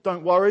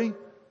don't worry.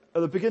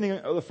 At the beginning,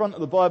 at the front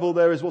of the Bible,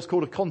 there is what's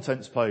called a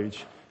contents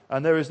page.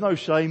 And there is no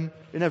shame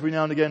in every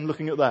now and again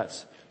looking at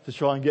that to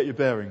try and get your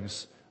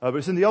bearings. But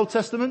it's in the Old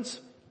Testament.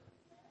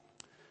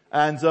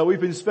 And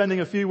we've been spending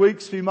a few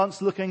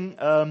months looking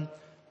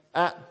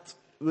at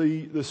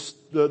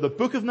the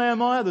book of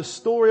Nehemiah, the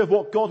story of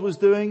what God was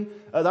doing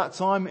at that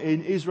time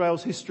in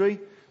Israel's history.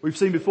 We've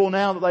seen before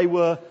now that they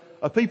were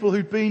a people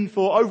who'd been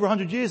for over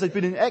 100 years. They'd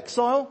been in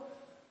exile.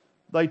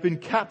 They'd been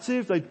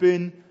captive. They'd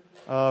been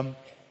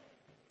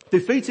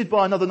defeated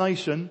by another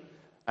nation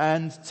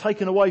and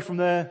taken away from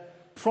their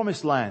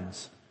promised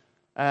lands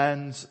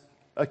and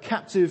a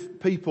captive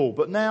people.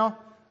 But now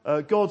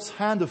God's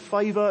hand of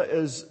favour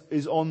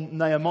is on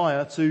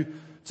Nehemiah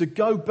to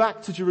go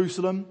back to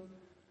Jerusalem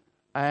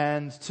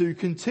and to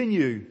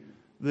continue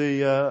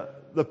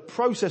the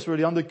process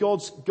really under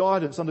God's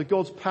guidance, under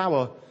God's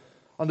power,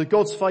 under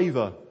God's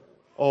favour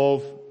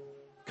of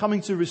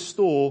coming to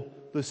restore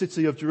the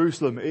city of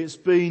Jerusalem. It's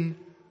been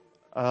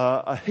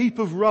a heap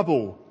of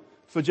rubble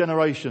for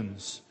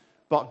generations,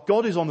 but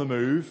God is on the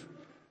move,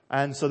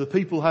 and so the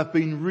people have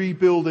been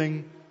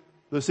rebuilding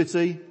the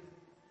city,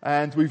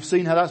 and we've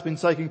seen how that's been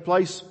taking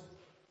place.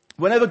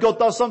 Whenever God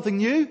does something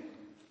new,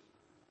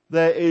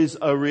 there is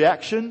a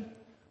reaction.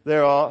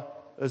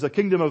 There's a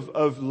kingdom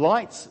of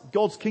light,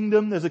 God's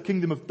kingdom. There's a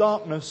kingdom of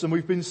darkness, and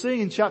we've been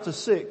seeing in chapter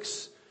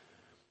 6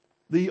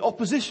 the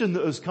opposition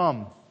that has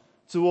come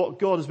to what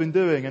God has been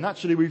doing. And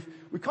actually we've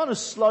kind of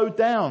slowed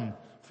down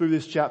through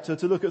this chapter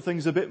to look at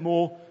things a bit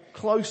more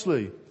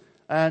closely.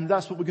 And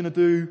that's what we're going to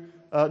do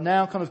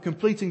now, kind of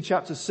completing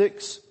chapter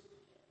 6.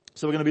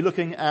 So we're going to be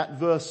looking at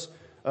verse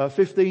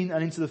 15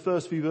 and into the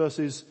first few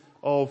verses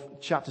of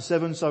chapter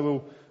 7.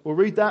 So we'll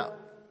read that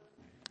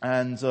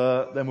and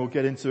then we'll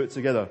get into it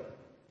together.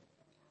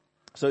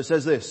 So it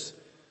says this: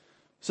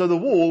 So the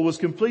wall was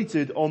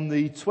completed on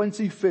the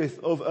 25th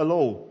of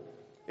Elul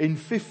in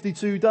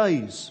 52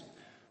 days.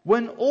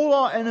 When all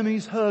our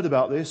enemies heard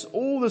about this,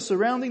 all the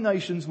surrounding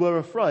nations were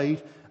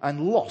afraid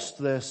and lost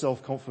their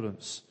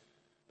self-confidence,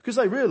 because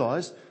they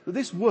realized that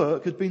this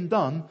work had been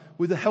done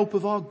with the help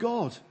of our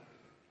God.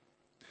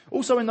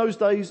 Also in those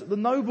days, the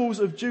nobles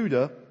of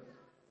Judah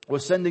were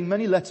sending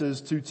many letters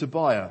to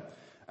Tobiah,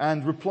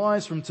 and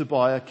replies from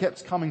Tobiah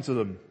kept coming to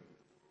them.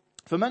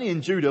 For many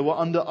in Judah were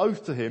under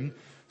oath to him,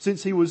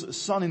 since he was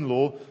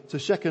son-in-law to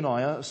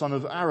Shechaniah, son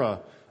of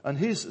Arah, and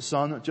his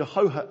son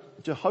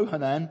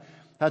Jehohanan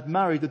had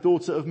married the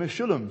daughter of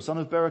Meshullam, son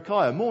of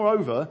Berechiah.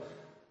 Moreover,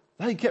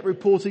 they kept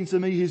reporting to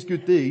me his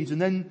good deeds and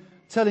then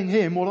telling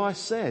him what I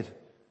said.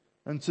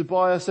 And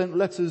Tobiah sent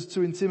letters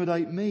to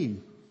intimidate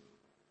me.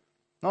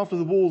 After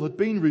the wall had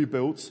been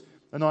rebuilt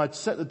and I had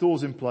set the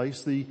doors in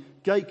place, the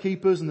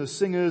gatekeepers and the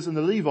singers and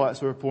the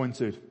Levites were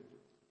appointed.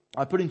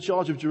 I put in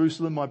charge of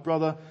Jerusalem my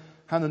brother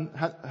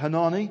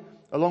Hanani,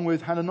 along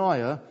with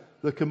Hananiah,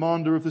 the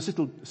commander of the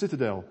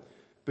citadel,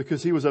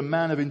 because he was a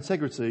man of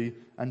integrity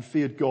and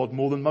feared God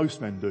more than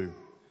most men do.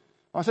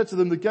 I said to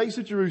them, the gates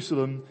of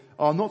Jerusalem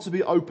are not to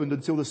be opened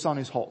until the sun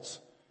is hot.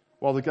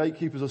 While the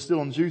gatekeepers are still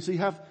on duty,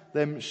 have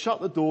them shut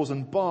the doors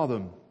and bar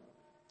them.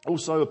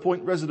 Also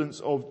appoint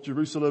residents of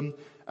Jerusalem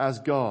as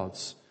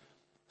guards,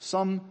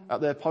 some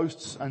at their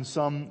posts and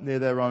some near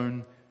their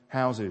own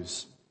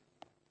houses.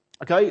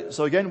 Okay,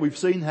 so again, we've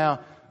seen how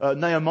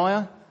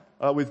Nehemiah,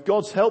 with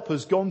God's help,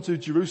 has gone to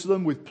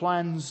Jerusalem with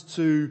plans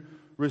to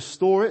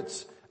restore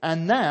it.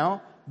 And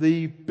now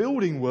the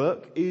building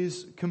work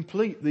is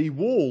complete. The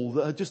wall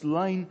that had just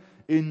lain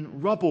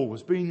in rubble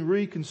has been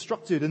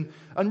reconstructed.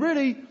 And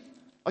really,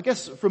 I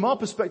guess from our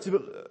perspective,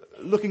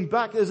 looking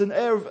back, there's an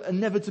air of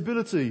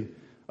inevitability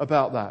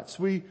about that.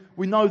 We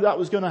know that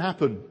was going to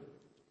happen.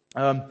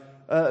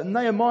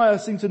 Nehemiah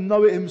seemed to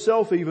know it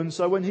himself even.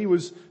 So when he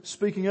was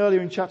speaking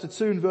earlier in chapter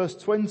 2 and verse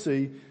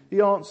 20,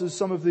 he answers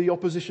some of the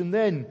opposition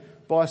then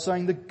by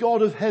saying, the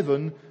God of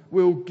heaven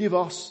will give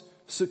us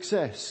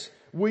success.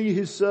 We,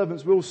 his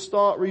servants, will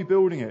start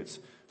rebuilding it.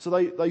 So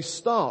they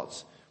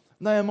start.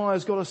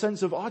 Nehemiah's got a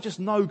sense of, I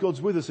just know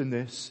God's with us in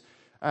this.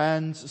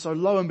 And so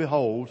lo and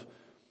behold,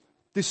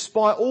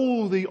 despite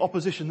all the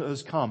opposition that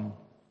has come,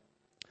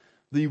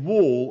 the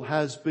wall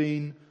has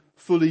been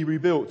fully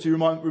rebuilt. Do you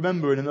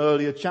remember in an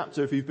earlier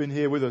chapter, if you've been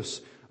here with us,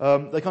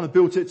 they kind of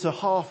built it to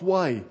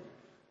halfway.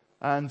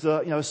 And,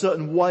 a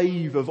certain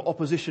wave of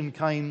opposition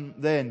came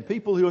then.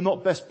 People who are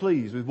not best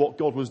pleased with what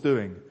God was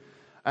doing.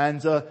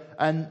 And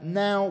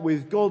now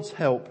with God's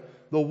help,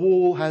 the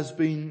wall has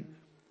been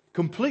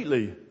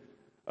completely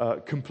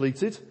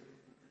completed.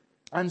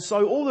 And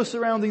so all the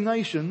surrounding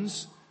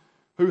nations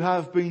who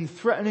have been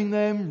threatening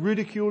them,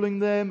 ridiculing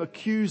them,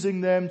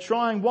 accusing them,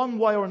 trying one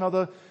way or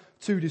another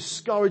to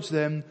discourage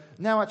them,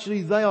 now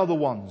actually they are the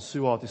ones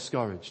who are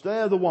discouraged. They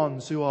are the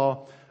ones who are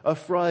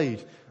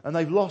afraid, and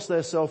they've lost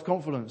their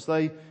self-confidence.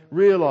 They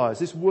realize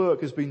this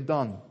work has been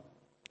done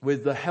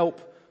with the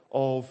help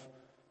of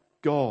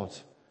God.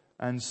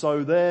 And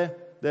so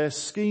their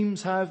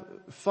schemes have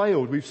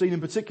failed. We've seen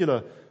in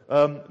particular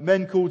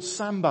men called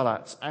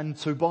Sanballat and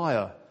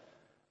Tobiah.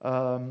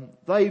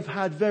 They've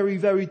had very,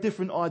 very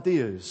different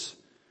ideas,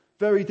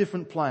 very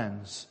different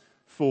plans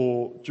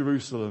for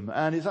Jerusalem,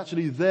 and it's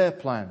actually their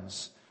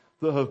plans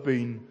that have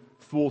been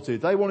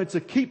thwarted. They wanted to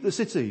keep the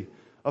city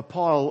a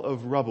pile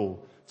of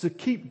rubble, to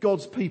keep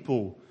God's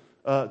people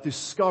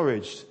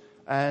discouraged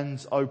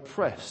and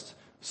oppressed,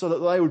 so that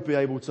they would be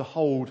able to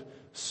hold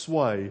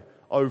sway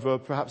over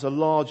perhaps a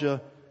larger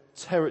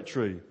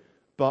territory.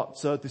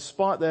 But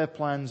despite their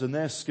plans and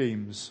their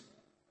schemes,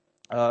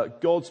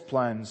 God's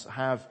plans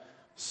have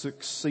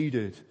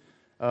succeeded.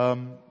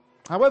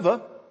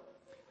 However,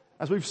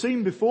 as we've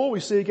seen before, we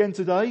see again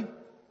today,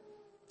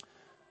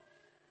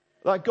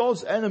 that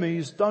God's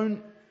enemies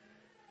don't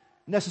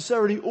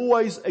necessarily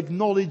always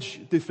acknowledge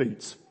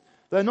defeat.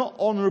 They're not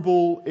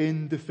honourable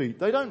in defeat.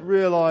 They don't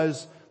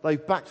realise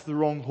they've backed the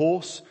wrong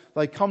horse.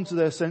 They come to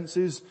their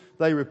senses.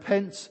 They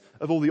repent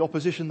of all the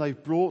opposition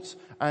they've brought,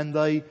 and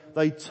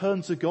they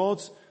turn to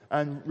God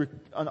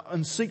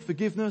and seek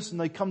forgiveness, and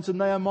they come to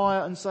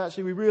Nehemiah and say,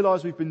 actually, we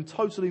realise we've been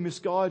totally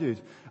misguided,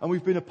 and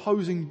we've been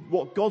opposing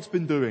what God's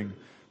been doing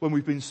when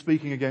we've been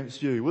speaking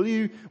against you. Will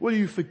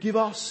you forgive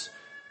us?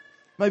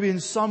 Maybe in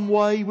some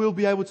way we'll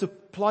be able to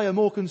play a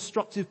more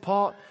constructive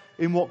part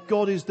in what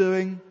God is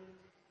doing.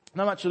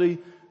 No, actually,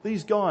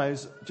 these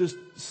guys just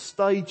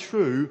stay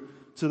true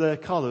to their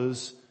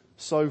colours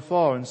so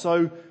far. And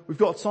so we've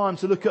got time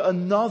to look at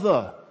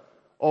another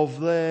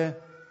of their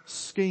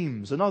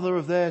schemes, another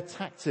of their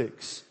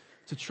tactics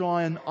to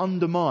try and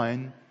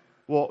undermine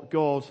what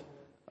God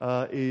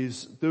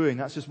is doing.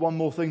 That's just one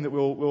more thing that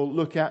we'll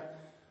look at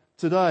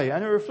today.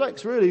 And it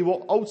reflects really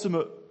what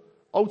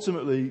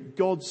ultimately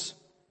God's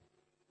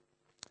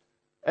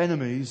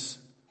enemies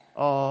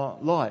are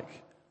like.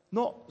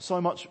 Not so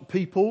much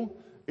people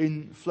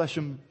in flesh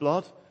and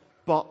blood,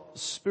 but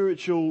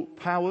spiritual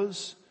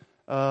powers,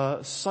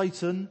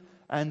 Satan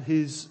and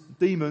his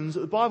demons.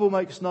 The Bible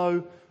makes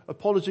no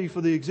apology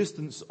for the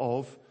existence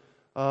of,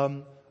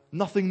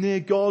 nothing near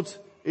God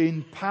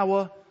in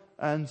power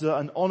and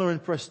honour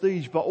and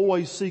prestige, but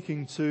always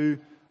seeking to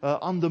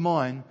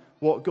undermine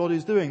what God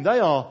is doing. They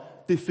are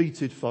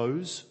defeated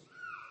foes,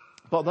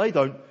 but they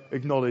don't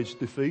acknowledge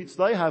defeat.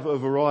 They have a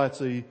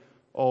variety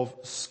of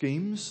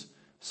schemes.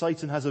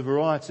 Satan has a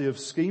variety of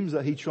schemes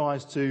that he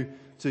tries to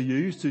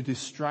use to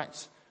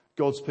distract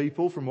God's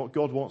people from what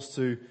God wants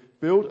to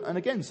build. And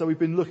again, so we've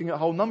been looking at a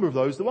whole number of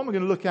those. The one we're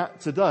going to look at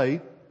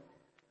today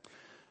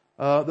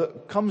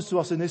that comes to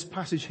us in this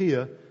passage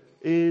here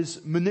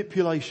is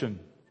manipulation.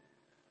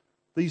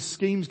 These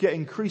schemes get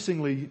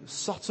increasingly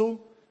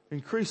subtle,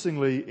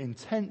 increasingly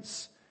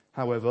intense,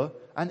 however,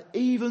 and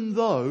even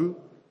though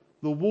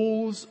the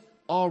walls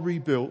are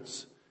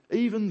rebuilt,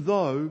 even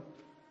though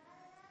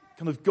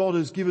kind of God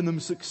has given them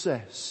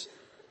success,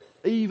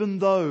 even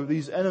though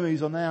these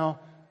enemies are now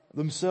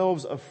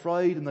themselves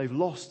afraid and they've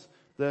lost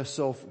their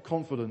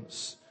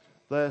self-confidence,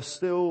 they're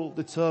still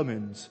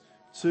determined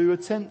to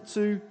attempt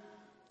to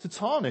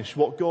tarnish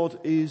what God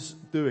is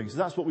doing. So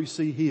that's what we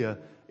see here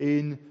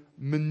in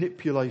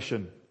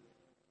manipulation.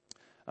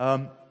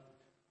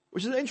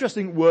 Which is an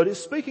interesting word. It's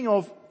speaking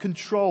of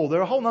control. There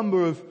are a whole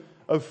number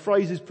of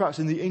phrases perhaps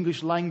in the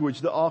English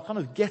language that are kind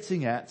of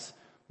getting at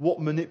what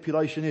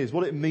manipulation is,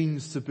 what it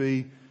means to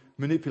be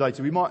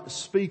manipulated. We might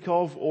speak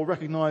of or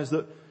recognise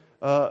that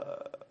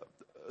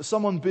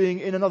someone being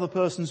in another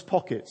person's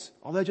pocket.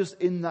 Oh, they're just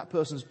in that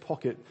person's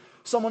pocket.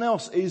 Someone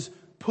else is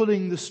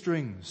pulling the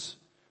strings.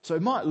 So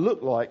it might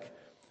look like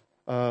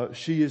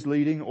she is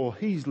leading or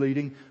he's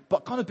leading,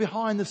 but kind of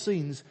behind the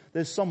scenes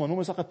there's someone,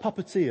 almost like a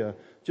puppeteer,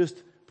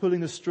 just pulling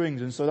the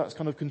strings, and so that's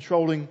kind of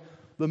controlling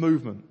the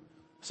movement.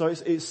 So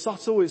it's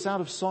subtle, it's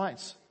out of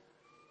sight,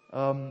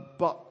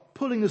 but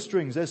pulling the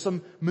strings, there's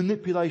some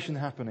manipulation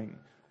happening.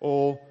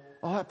 Or,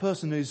 oh, that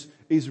person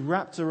is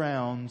wrapped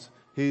around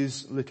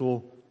his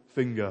little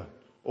finger,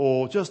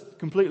 or just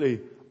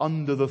completely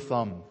under the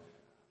thumb.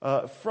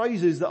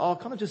 Phrases that are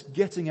kind of just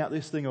getting at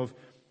this thing of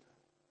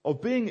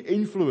being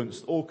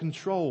influenced or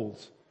controlled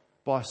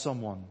by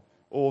someone,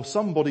 or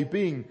somebody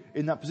being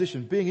in that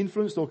position, being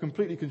influenced or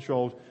completely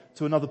controlled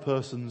to another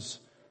person's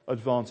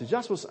advantage.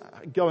 That's what's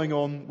going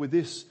on with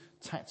this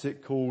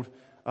tactic called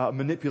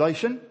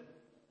manipulation.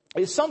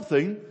 It's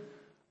something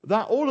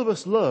that all of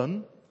us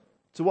learn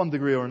to one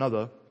degree or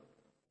another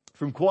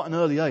from quite an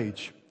early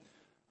age.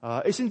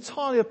 It's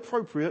entirely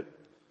appropriate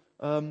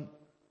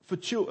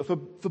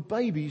for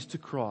babies to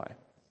cry.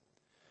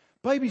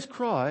 Babies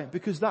cry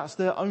because that's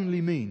their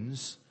only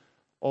means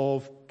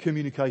of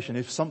communication.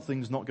 If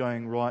something's not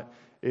going right,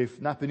 if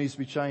nappy needs to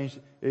be changed,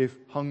 if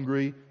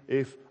hungry,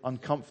 if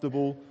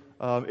uncomfortable,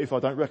 if I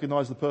don't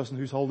recognise the person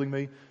who's holding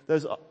me,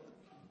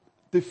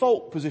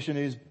 default position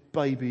is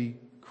baby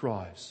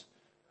cries.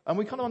 And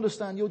we kind of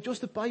understand, you're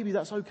just a baby,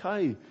 that's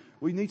okay.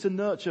 We need to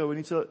nurture, we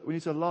need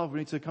to love, we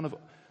need to kind of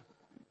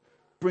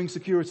bring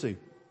security.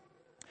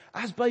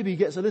 As baby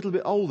gets a little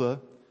bit older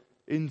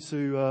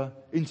into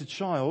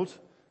child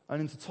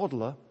and into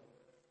toddler,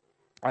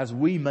 as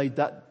we made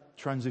that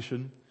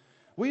transition,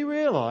 we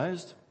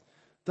realised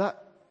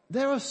that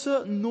there are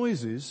certain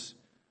noises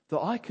that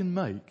I can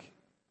make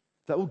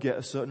that will get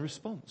a certain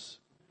response.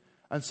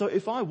 And so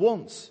if I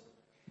want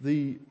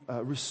the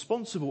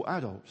responsible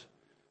adult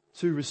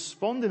to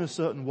respond in a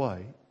certain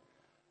way,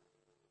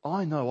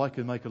 I know I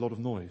can make a lot of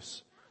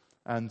noise.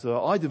 And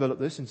I developed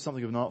this into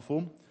something of an art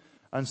form.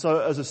 And so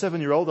as a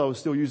 7-year-old, I was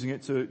still using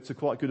it to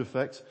quite good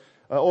effect,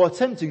 or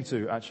attempting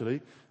to,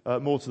 actually,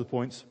 more to the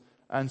point.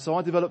 And so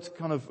I developed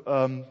kind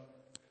of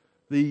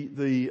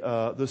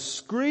the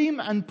scream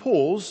and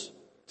pause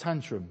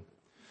tantrum.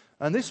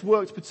 And this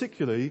worked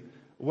particularly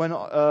when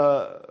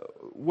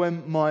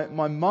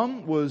my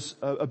mum was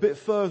a bit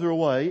further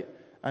away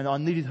and I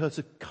needed her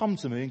to come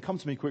to me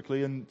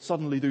quickly and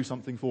suddenly do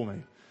something for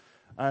me.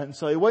 And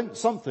so it went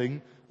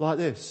something like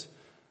this.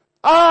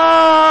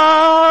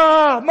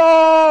 Ah,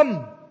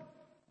 Mum!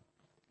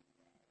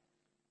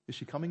 Is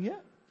she coming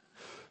yet?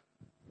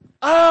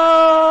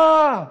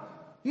 Ah,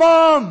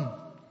 Mum!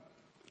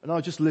 And I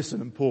just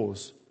listen and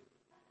pause.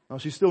 No,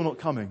 she's still not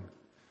coming.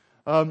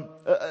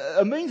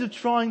 A means of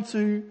trying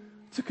to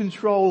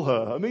control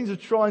her, a means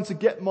of trying to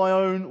get my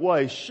own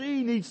way.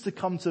 She needs to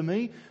come to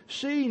me.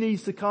 She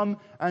needs to come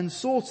and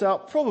sort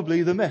out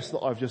probably the mess that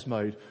I've just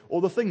made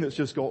or the thing that's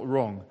just got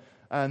wrong.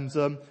 And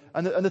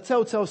the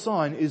telltale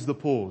sign is the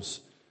pause.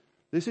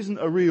 This isn't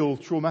a real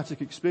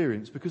traumatic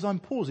experience because I'm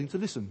pausing to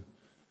listen.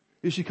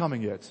 Is she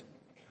coming yet?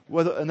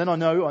 And then I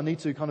know I need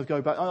to kind of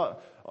go back.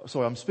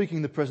 Sorry, I'm speaking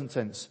in the present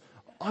tense.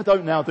 I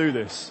don't now do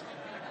this.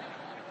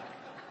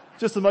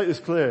 Just to make this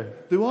clear.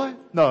 Do I?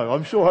 No,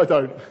 I'm sure I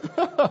don't.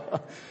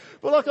 But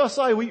like I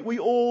say, we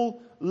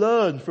all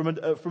learn from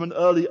an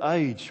early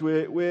age.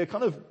 We're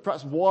kind of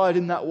perhaps wired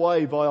in that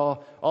way by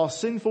our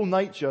sinful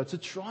nature to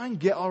try and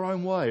get our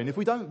own way. And if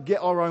we don't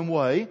get our own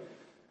way,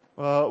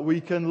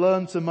 we can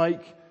learn to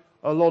make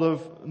a lot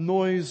of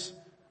noise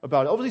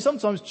about it. Obviously,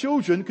 sometimes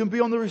children can be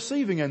on the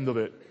receiving end of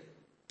it.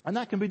 And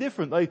that can be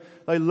different.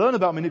 They learn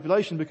about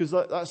manipulation because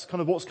that's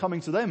kind of what's coming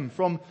to them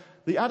from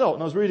the adult.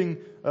 And I was reading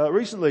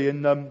recently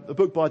in a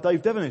book by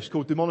Dave Devenish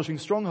called Demolishing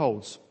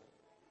Strongholds.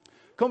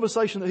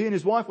 Conversation that he and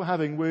his wife were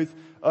having with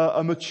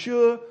a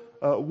mature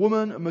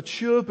woman, a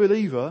mature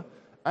believer.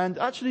 And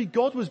actually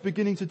God was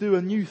beginning to do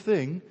a new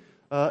thing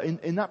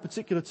in that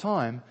particular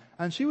time.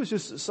 And she was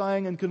just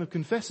saying and kind of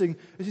confessing,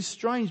 this is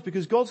strange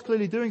because God's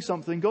clearly doing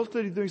something. God's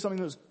clearly doing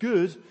something that's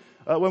good.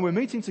 When we're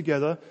meeting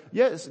together,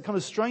 it's kind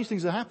of strange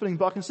things are happening,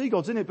 but I can see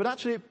God's in it. But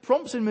actually it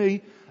prompts in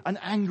me an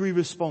angry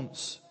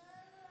response.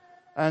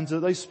 And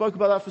they spoke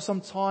about that for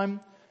some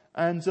time.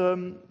 And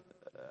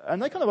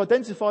they kind of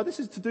identified this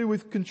is to do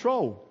with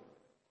control.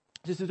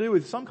 This is to do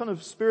with some kind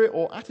of spirit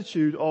or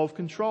attitude of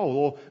control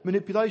or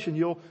manipulation.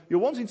 You're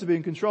wanting to be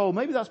in control.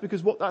 Maybe that's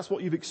because that's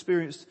what you've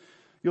experienced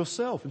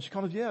yourself. And she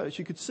kind of,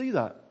 she could see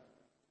that.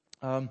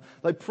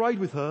 They prayed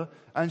with her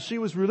and she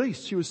was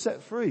released. She was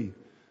set free.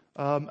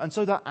 And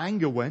so that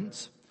anger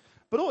went,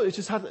 but it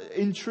just had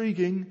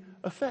intriguing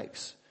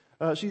effects.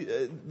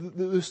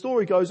 The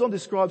story goes on,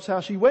 describes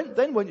how she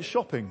then went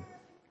shopping.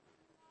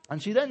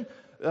 And she then,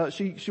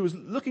 she was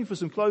looking for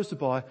some clothes to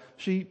buy.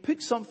 She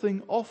picked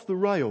something off the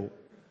rail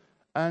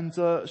and,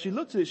 she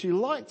looked at it, she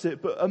liked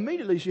it, but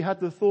immediately she had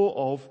the thought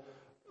of,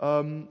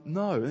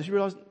 no. And she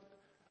realized,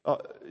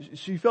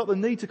 she felt the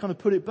need to kind of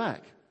put it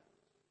back.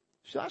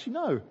 She said, actually,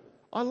 no,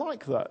 I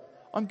like that.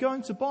 I'm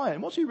going to buy it.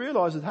 And what she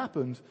realized had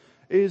happened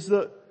is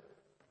that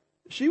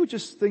she would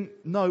just think,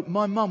 no,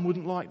 my mum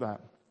wouldn't like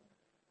that.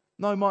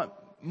 No,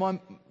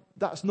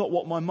 that's not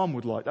what my mum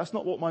would like. That's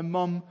not what my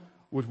mum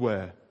would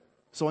wear.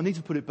 So I need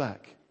to put it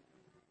back.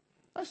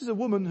 This is a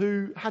woman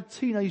who had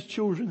teenage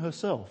children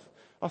herself.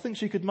 I think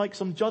she could make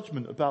some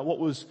judgment about what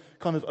was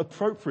kind of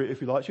appropriate,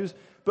 if you like.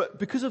 But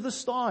because of the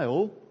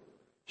style,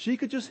 she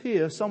could just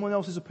hear someone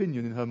else's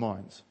opinion in her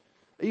mind.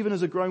 Even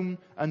as a grown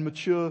and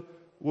mature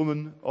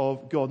woman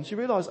of God. And she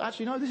realized,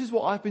 actually, no, this is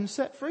what I've been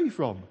set free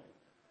from.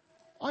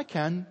 I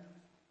can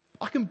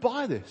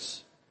buy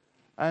this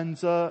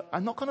and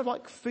not kind of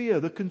like fear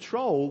the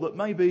control that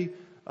maybe,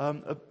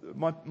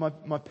 one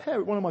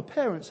of my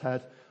parents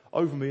had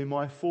over me in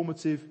my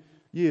formative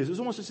years. It was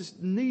almost just this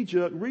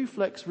knee-jerk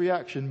reflex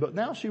reaction, but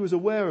now she was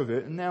aware of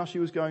it and now she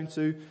was going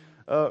to,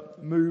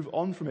 move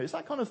on from it. It's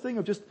that kind of thing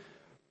of just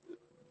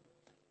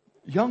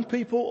young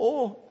people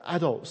or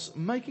adults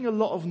making a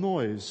lot of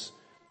noise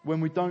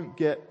when we don't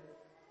get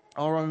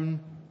our own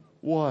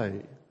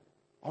way.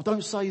 Oh,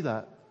 don't say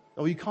that.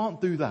 Oh, you can't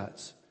do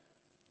that.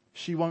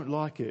 She won't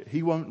like it.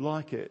 He won't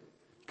like it.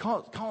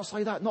 Can't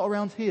say that. Not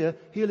around here.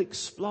 He'll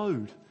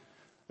explode.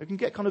 It can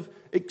get kind of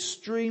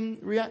extreme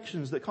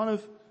reactions that kind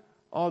of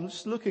are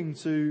just looking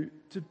to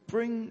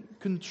bring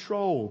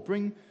control,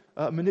 bring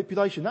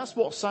manipulation. That's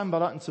what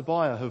Sanballat and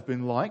Tobiah have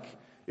been like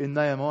in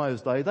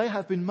Nehemiah's day. They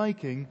have been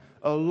making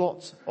a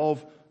lot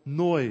of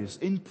noise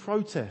in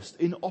protest,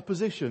 in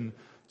opposition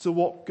to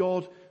what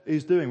God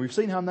is doing. We've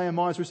seen how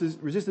Nehemiah's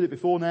resisted it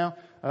before now,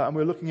 and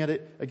we're looking at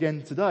it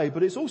again today.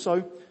 But it's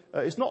also,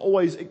 it's not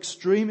always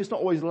extreme, it's not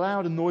always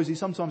loud and noisy.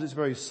 Sometimes it's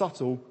very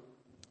subtle.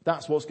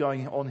 That's what's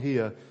going on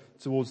here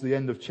towards the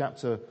end of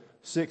chapter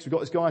 6. We've got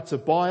this guy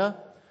Tobiah.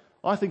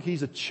 I think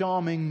he's a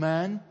charming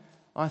man.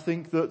 I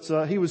think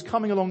that he was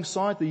coming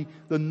alongside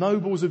the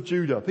nobles of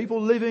Judah,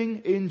 people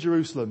living in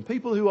Jerusalem,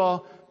 people who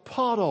are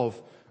part of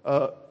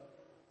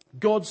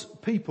God's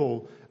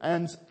people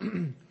and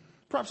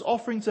perhaps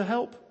offering to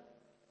help,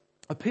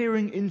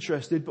 appearing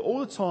interested, but all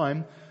the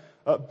time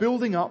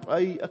building up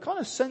a kind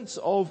of sense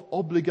of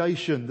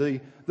obligation.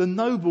 The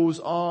nobles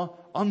are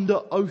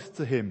under oath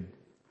to him.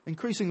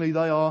 Increasingly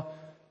they are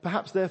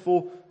perhaps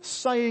therefore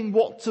saying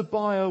what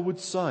Tobiah would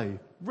say,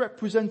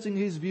 representing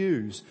his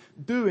views,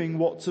 doing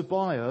what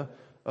Tobiah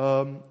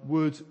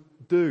would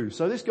do.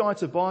 So this guy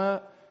Tobiah,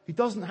 he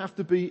doesn't have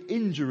to be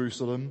in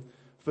Jerusalem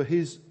for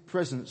his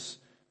presence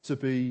to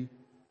be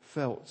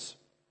felt.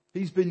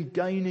 He's been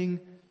gaining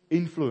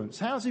influence.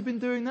 How's he been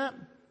doing that?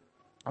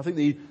 I think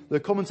the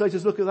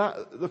commentators look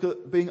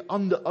at being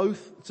under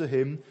oath to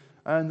him,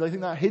 and they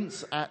think that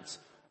hints at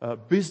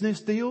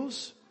business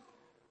deals,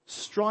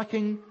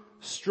 striking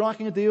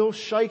a deal,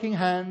 shaking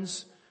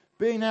hands,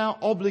 being now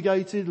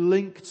obligated,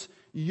 linked,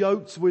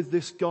 yoked with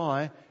this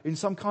guy in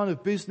some kind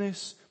of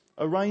business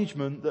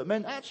arrangement that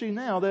meant actually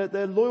now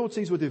their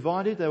loyalties were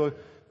divided. They were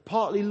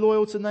partly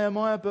loyal to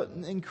Nehemiah, but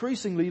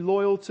increasingly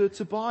loyal to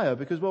Tobiah,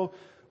 because, well,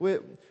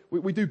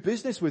 we do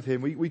business with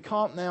him. We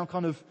can't now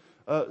kind of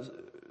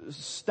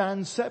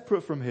stand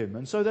separate from him.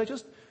 And so they're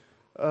just,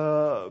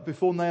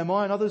 before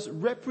Nehemiah and others,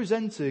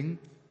 representing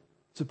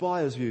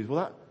Tobiah's views.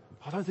 Well,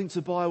 I don't think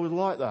Tobiah would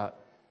like that.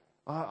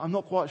 I'm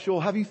not quite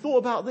sure. Have you thought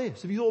about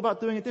this? Have you thought about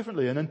doing it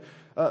differently? And then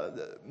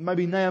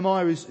maybe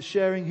Nehemiah is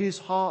sharing his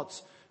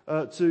heart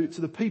to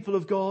the people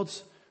of God,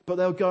 but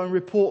they'll go and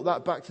report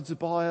that back to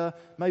Tobiah,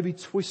 maybe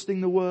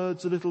twisting the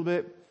words a little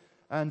bit.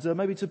 And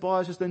maybe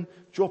Tobiah's just then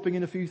dropping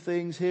in a few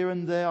things here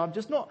and there.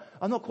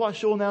 I'm not quite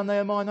sure now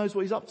Nehemiah knows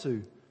what he's up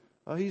to.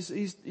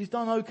 He's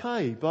done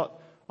okay,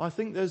 but I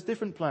think there's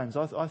different plans.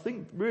 I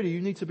think really you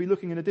need to be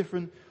looking in a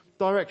different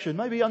direction.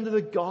 Maybe under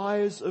the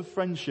guise of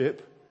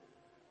friendship,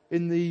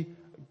 in the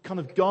kind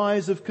of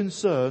guise of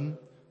concern,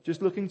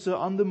 just looking to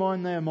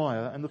undermine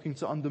Nehemiah and looking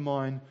to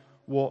undermine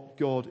what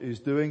God is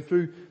doing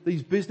through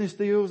these business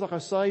deals, like I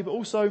say, but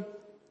also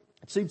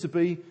it seemed to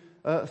be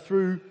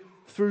through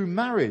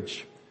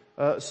marriage.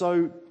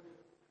 So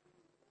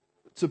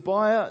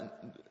Tobiah,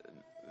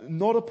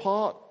 not a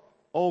part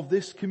of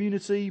this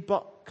community,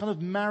 but kind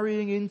of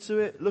marrying into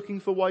it, looking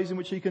for ways in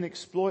which he can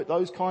exploit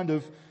those kind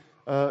of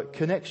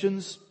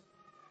connections.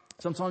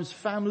 Sometimes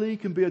family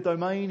can be a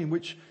domain in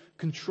which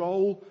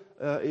control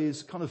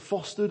is kind of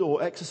fostered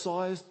or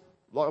exercised,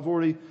 like I've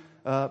already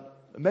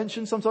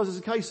mentioned. Sometimes it's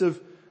a case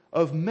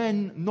of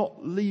men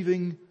not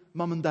leaving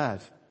mum and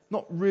dad,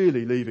 not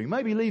really leaving,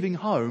 maybe leaving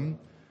home,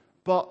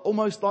 but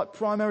almost like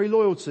primary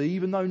loyalty,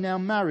 even though now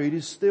married,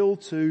 is still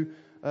to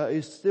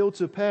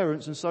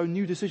parents, and so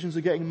new decisions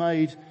are getting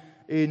made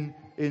in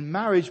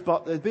marriage,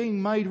 but they're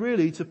being made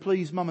really to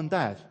please mum and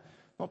dad,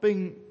 not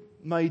being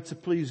made to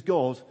please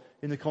God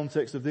in the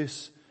context of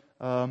this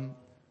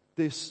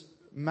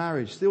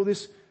marriage. Still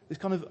this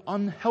kind of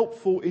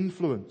unhelpful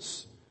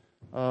influence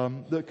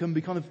that can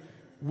be kind of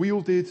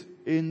wielded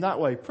in that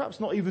way, perhaps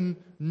not even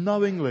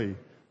knowingly,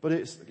 but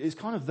it's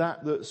kind of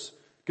that's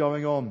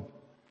going on.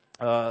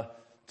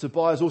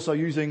 Tobiah's also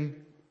using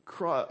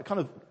kind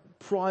of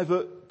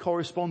private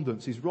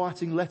correspondence. He's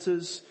writing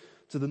letters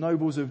to the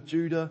nobles of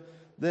Judah.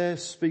 They're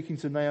speaking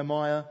to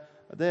Nehemiah.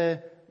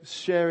 They're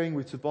sharing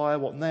with Tobiah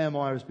what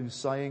Nehemiah has been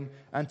saying,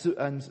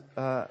 and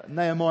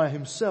Nehemiah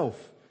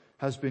himself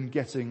has been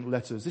getting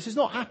letters. This is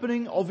not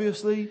happening,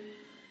 obviously.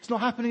 It's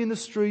not happening in the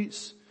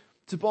streets.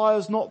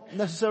 Tobiah's not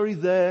necessarily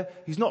there.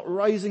 He's not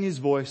raising his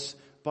voice,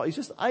 but he's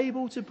just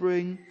able to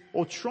bring,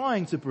 or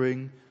trying to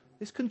bring,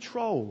 this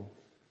control,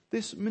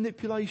 this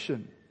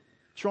manipulation,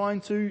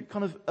 trying to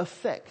kind of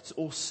affect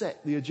or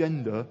set the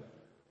agenda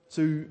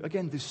to,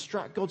 again,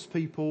 distract God's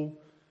people,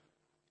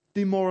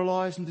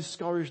 demoralize and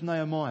discourage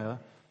Nehemiah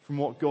from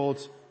what God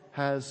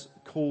has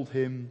called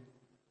him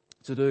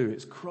to do.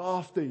 It's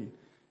crafty,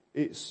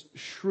 it's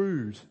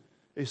shrewd,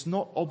 it's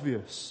not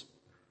obvious,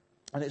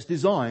 and it's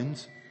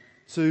designed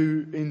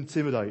to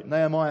intimidate.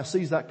 Nehemiah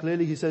sees that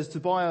clearly. He says,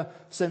 Tobiah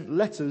sent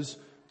letters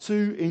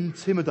to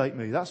intimidate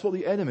me. That's what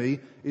the enemy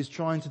is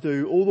trying to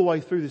do all the way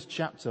through this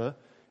chapter,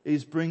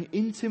 is bring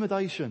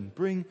intimidation,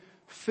 bring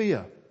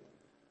fear,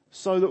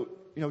 so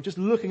that, just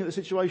looking at the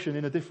situation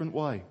in a different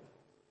way.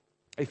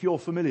 If you're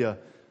familiar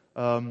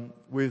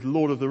with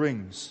Lord of the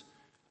Rings,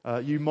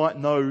 you might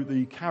know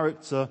the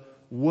character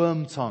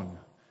Wormtongue.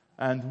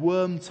 And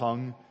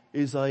Wormtongue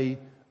is a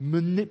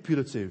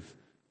manipulative,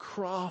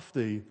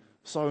 crafty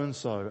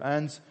so-and-so.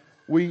 And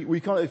we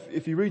kind of,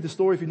 if you read the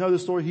story, if you know the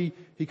story,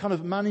 he kind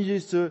of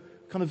manages to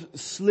kind of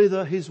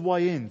slither his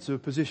way into a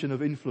position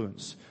of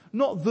influence.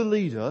 Not the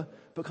leader,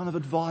 but kind of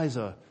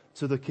advisor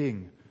to the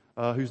king,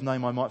 whose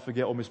name I might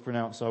forget or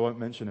mispronounce, so I won't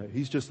mention it.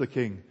 He's just the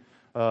king,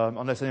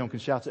 unless anyone can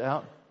shout it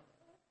out.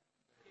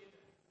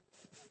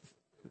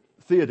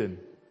 Theoden.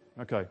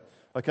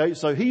 Okay,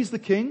 so he's the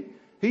king,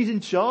 he's in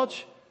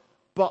charge,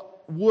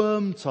 but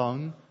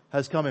Wormtongue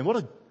has come in.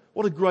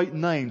 What a great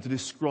name to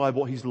describe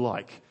what he's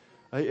like.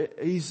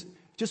 He's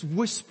just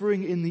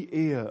whispering in the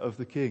ear of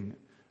the king.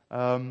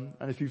 And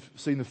if you've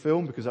seen the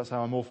film, because that's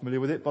how I'm more familiar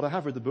with it, but I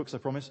have read the books, I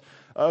promise.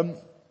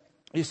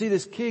 You see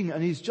this king,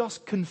 and he's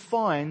just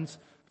confined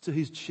to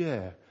his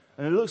chair.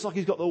 And it looks like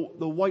he's got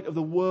the weight of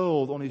the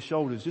world on his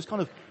shoulders, just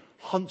kind of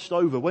hunched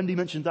over. Wendy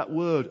mentioned that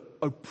word,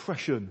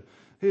 oppression.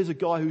 Here's a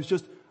guy who's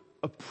just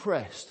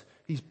oppressed.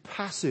 He's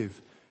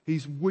passive.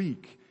 He's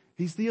weak.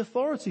 He's the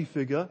authority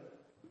figure,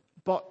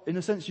 but in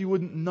a sense you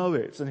wouldn't know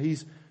it. And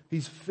he's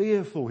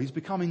fearful. He's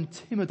become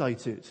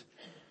intimidated.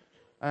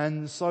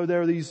 And so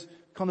there are these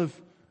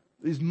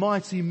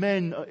mighty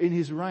men in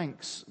his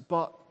ranks,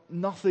 but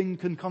nothing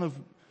can kind of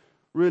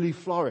really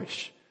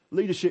flourish.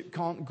 Leadership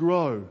can't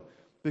grow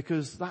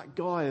because that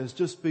guy he's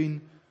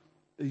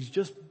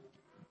just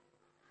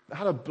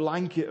had a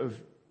blanket of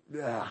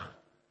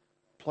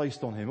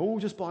placed on him, all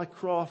just by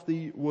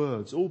crafty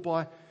words, all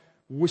by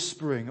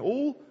whispering,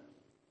 all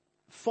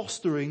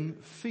fostering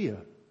fear,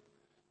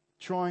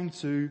 trying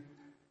to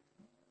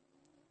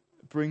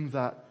bring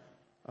that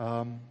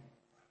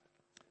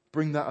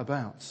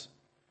about.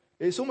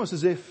 It's almost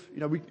as if,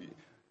 we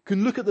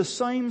can look at the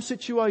same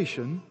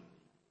situation,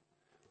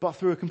 but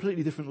through a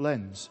completely different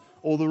lens,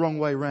 or the wrong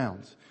way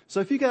round.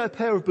 So if you get a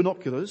pair of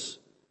binoculars,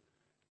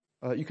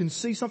 you can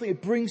see something,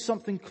 it brings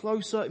something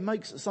closer, it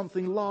makes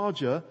something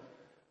larger,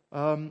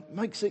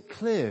 makes it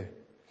clear.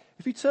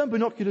 If you turn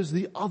binoculars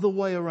the other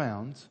way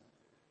around,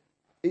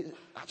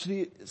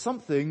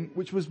 something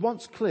which was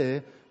once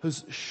clear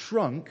has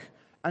shrunk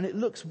and it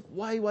looks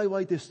way, way,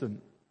 way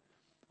distant.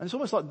 And it's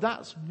almost like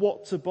that's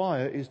what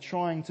Tobiah is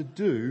trying to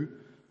do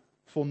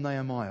for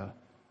Nehemiah.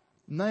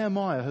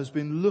 Nehemiah has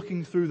been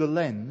looking through the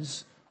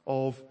lens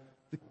of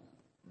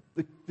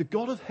the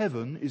God of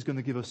heaven is going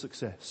to give us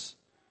success.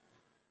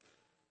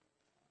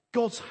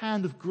 God's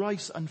hand of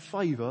grace and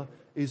favour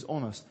is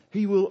on us.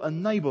 He will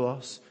enable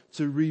us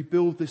to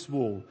rebuild this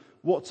wall.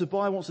 What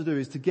Tobiah wants to do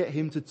is to get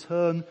him to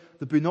turn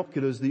the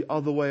binoculars the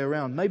other way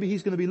around. Maybe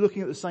he's going to be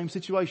looking at the same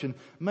situation.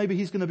 Maybe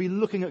he's going to be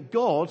looking at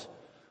God,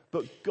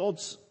 but God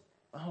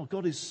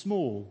is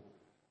small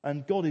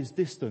and God is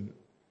distant.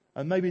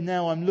 And maybe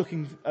now I'm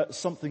looking at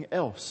something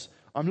else.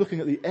 I'm looking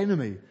at the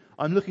enemy.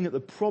 I'm looking at the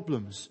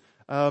problems.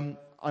 And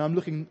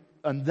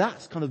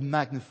that's kind of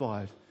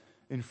magnified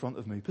in front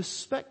of me.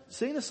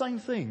 Seeing the same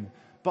thing,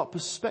 but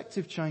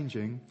perspective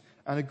changing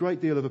and a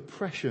great deal of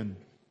oppression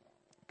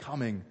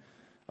coming.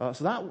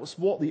 So that's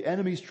what the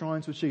enemy's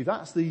trying to achieve.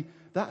 That's the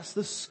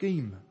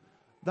scheme.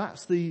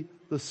 That's the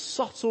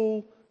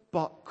subtle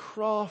but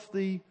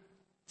crafty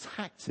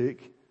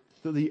tactic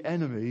that the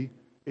enemy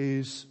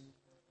is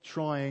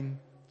trying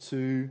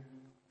to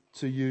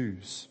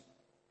use.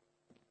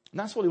 And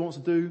that's what he wants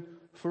to do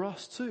for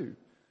us too.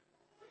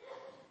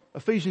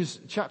 Ephesians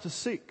chapter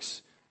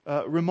 6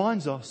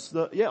 reminds us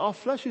that, our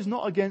flesh is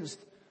not against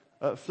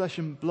flesh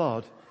and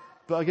blood,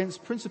 but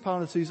against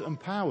principalities and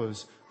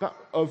powers,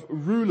 of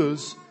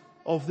rulers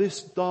of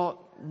this dark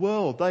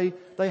world.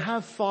 They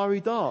have fiery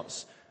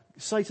darts.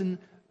 Satan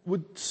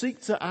would seek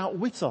to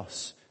outwit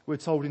us, we're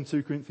told in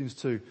 2 Corinthians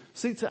 2.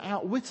 Seek to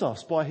outwit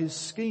us by his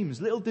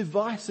schemes, little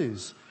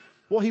devices.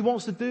 What he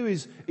wants to do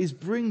is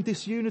bring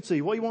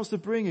disunity. What he wants to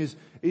bring is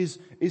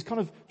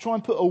kind of try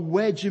and put a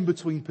wedge in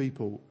between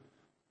people.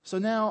 So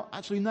now,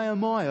 actually,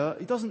 Nehemiah,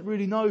 he doesn't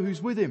really know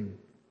who's with him.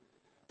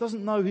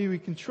 Doesn't know who he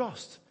can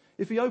trust.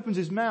 If he opens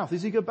his mouth,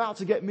 is he about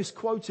to get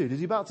misquoted? Is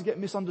he about to get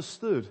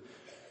misunderstood?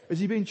 Is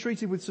he being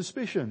treated with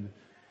suspicion?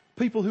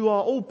 People who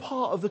are all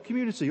part of the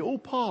community, all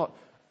part,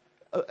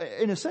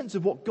 in a sense,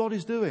 of what God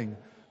is doing.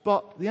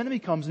 But the enemy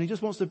comes and he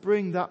just wants to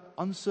bring that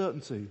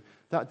uncertainty,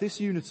 that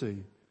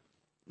disunity,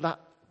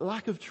 that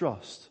lack of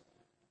trust,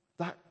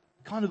 that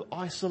kind of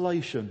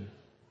isolation,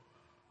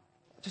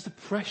 just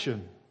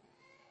oppression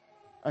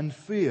and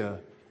fear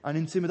and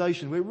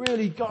intimidation. We're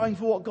really going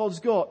for what God's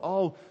got.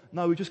 Oh,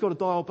 no, we've just got to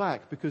dial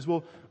back because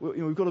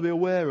we've got to be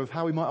aware of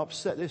how we might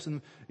upset this,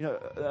 and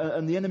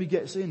and the enemy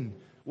gets in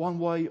one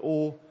way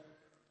or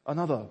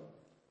another.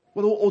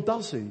 Well, or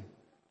does he?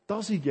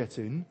 Does he get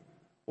in,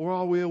 or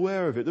are we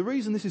aware of it? The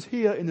reason this is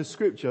here in the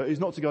scripture is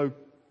not to go,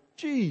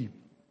 gee,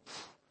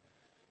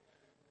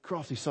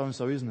 crafty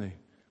so-and-so, isn't he?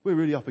 We're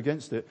really up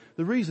against it.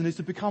 The reason is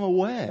to become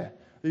aware.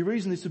 The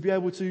reason is to be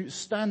able to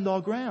stand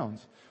our ground.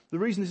 The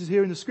reason this is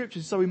here in the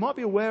scriptures is so we might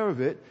be aware of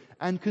it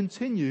and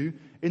continue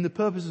in the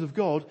purposes of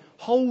God,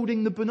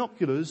 holding the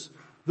binoculars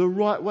the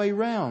right way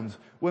round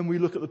when we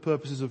look at the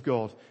purposes of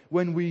God,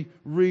 when we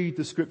read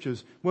the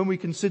scriptures, when we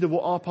consider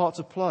what our part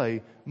to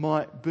play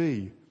might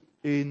be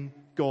in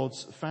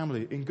God's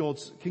family, in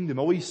God's kingdom.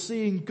 Are we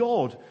seeing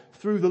God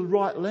through the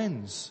right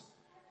lens?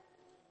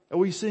 Are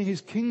we seeing his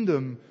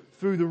kingdom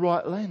through the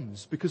right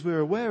lens because we're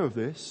aware of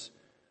this?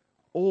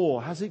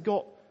 Or has it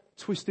got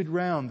twisted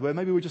round where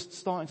maybe we're just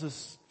starting to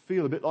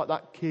feel a bit like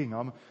that king? Do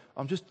you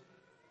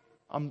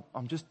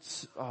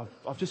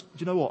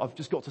know what? I've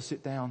just got to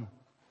sit down.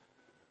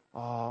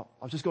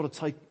 I've just got to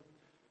take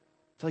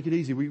it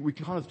easy. We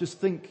can kind of just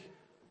think,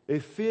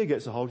 if fear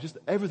gets a hold, just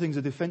everything's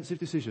a defensive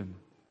decision.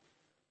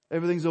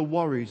 Everything's a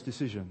worried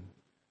decision.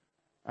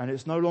 And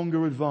it's no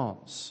longer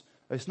advance.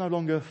 It's no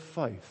longer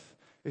faith.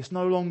 It's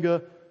no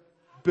longer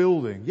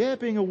building. Yeah,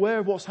 being aware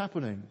of what's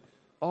happening.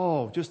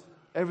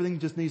 Everything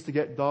just needs to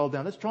get dialed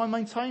down. Let's try and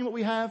maintain what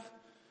we have,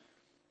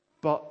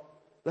 but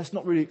let's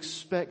not really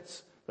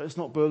expect, let's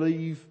not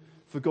believe,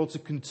 for God to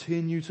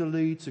continue to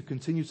lead, to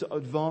continue to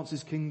advance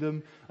his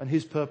kingdom and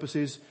his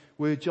purposes,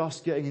 we're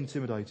just getting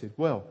intimidated.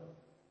 Well,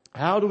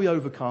 how do we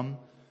overcome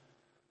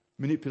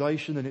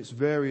manipulation in its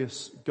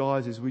various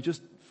guises?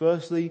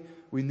 Firstly,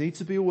 we need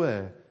to be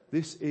aware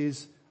this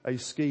is a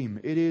scheme.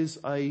 It is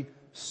a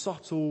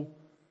subtle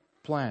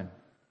plan.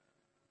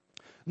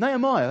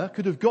 Nehemiah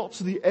could have got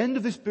to the end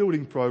of this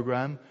building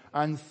program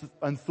and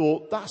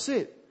thought, that's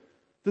it.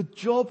 The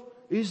job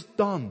is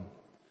done.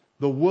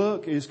 The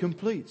work is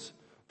complete.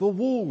 The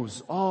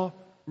walls are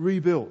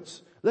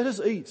rebuilt. Let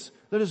us eat.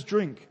 Let us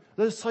drink.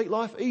 Let us take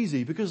life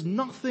easy because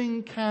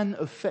nothing can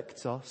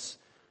affect us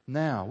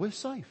now. We're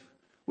safe.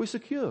 We're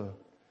secure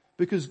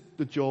because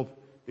the job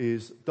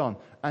is done.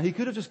 And he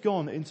could have just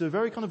gone into a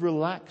very kind of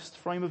relaxed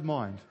frame of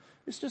mind.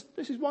 This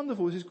is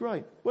wonderful. This is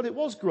great. Well, it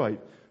was great,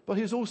 but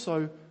he was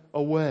also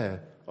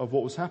aware of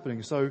what was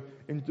happening. So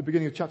in the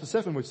beginning of chapter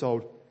 7, we're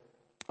told,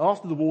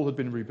 after the wall had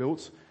been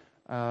rebuilt,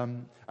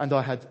 and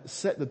I had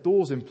set the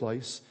doors in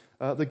place,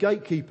 the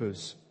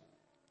gatekeepers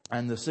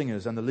and the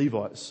singers and the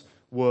Levites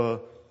were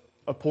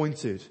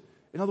appointed.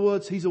 In other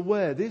words, he's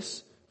aware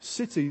this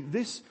city,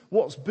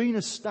 what's been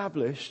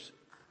established,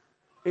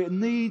 it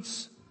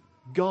needs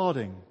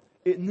guarding.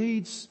 It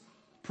needs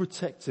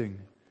protecting.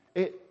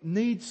 It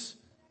needs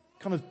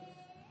kind of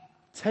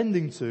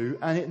tending to,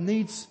 and it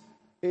needs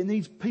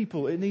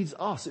people, it needs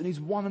us, it needs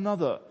one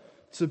another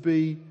to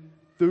be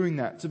doing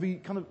that, to be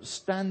kind of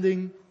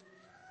standing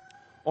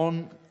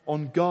on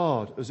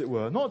guard, as it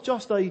were. Not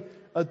just a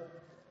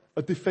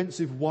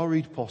defensive,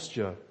 worried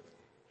posture,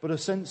 but a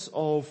sense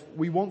of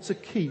we want to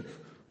keep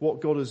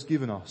what God has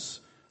given us,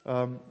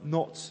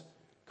 not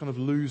kind of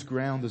lose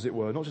ground, as it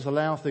were, not just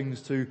allow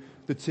things to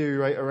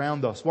deteriorate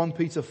around us. 1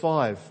 Peter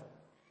 5,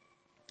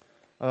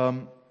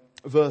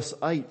 verse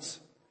 8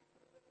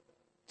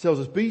 tells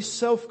us, be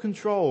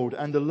self-controlled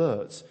and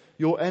alert.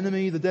 Your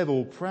enemy, the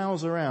devil,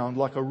 prowls around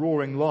like a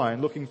roaring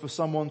lion looking for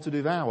someone to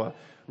devour.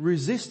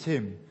 Resist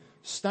him,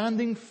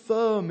 standing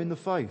firm in the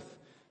faith,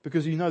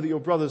 because you know that your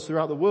brothers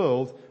throughout the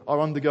world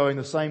are undergoing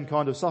the same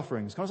kind of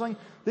sufferings. Kind of saying,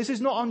 this is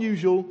not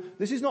unusual,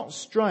 this is not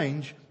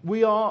strange.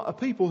 We are a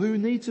people who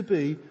need to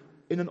be,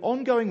 in an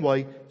ongoing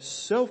way,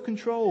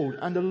 self-controlled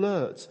and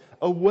alert,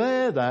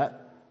 aware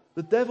that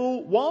the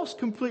devil, whilst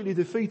completely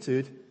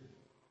defeated,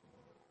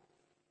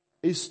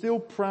 is still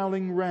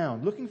prowling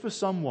round, looking for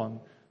someone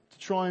to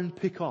try and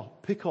pick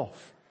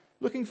off,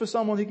 looking for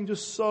someone he can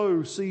just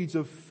sow seeds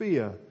of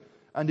fear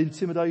and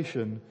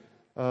intimidation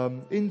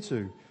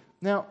into.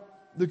 Now,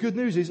 the good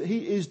news is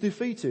he is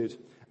defeated.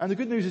 And the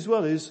good news as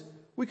well is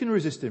we can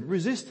resist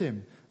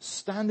him,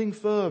 standing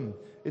firm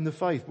in the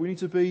faith. We need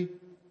to be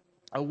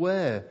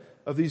aware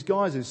of these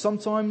guises,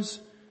 sometimes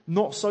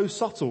not so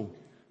subtle,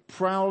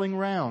 prowling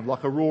round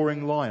like a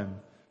roaring lion,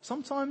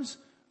 sometimes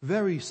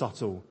very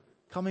subtle,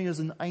 coming as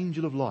an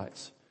angel of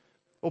light.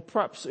 Or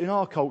perhaps in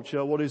our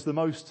culture, what is the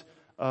most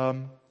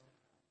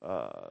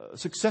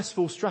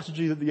successful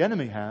strategy that the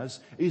enemy has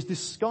is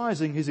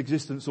disguising his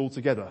existence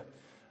altogether,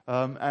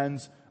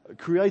 and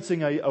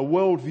creating a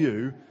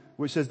worldview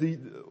which says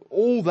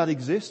all that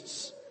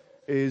exists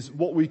is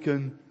what we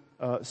can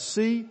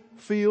see,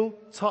 feel,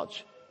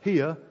 touch,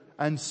 hear,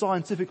 and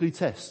scientifically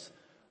test.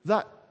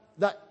 That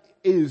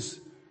is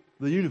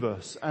the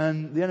universe.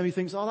 And the enemy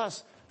thinks,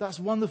 that's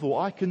wonderful.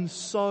 I can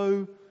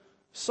sow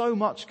so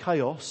much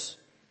chaos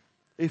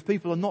if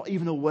people are not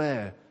even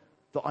aware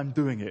that I'm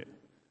doing it.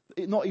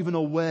 Not even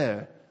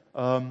aware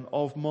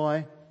of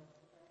my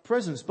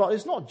presence. But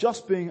it's not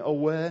just being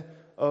aware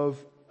of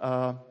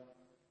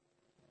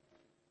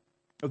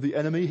the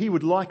enemy. He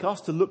would like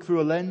us to look through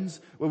a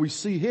lens where we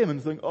see him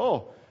and think,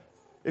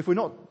 if we're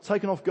not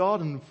taken off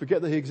guard and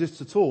forget that he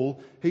exists at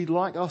all, he'd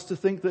like us to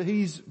think that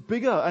he's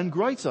bigger and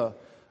greater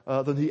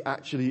than he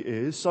actually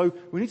is. So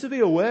we need to be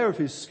aware of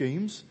his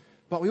schemes,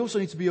 but we also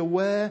need to be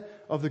aware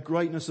of the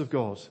greatness of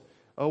God,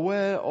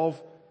 aware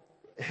of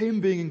him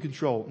being in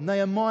control.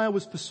 Nehemiah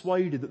was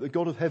persuaded that the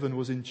God of heaven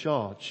was in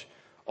charge.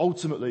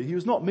 Ultimately, he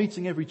was not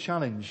meeting every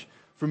challenge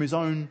from his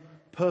own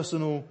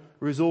personal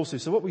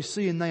resources. So what we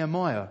see in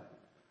Nehemiah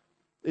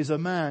is a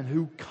man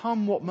who,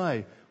 come what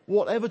may,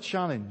 whatever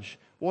challenge,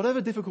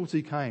 whatever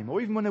difficulty came,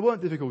 or even when there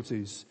weren't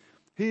difficulties,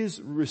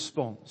 his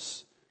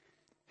response,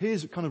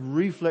 his kind of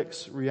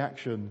reflex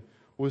reaction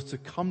was to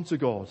come to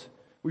God.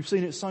 We've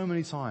seen it so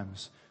many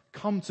times.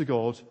 Come to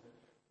God,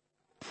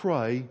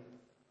 pray,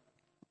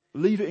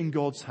 leave it in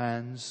God's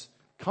hands,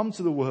 come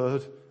to the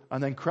Word,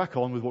 and then crack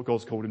on with what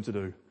God's called him to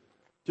do.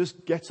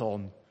 Just get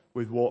on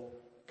with what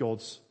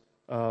God's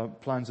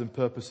plans and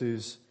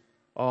purposes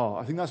are.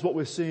 I think that's what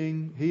we're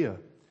seeing here.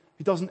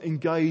 He doesn't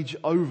engage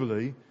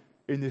overly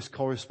in this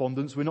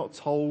correspondence. We're not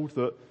told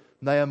that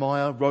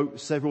Nehemiah wrote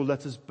several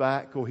letters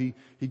back, or he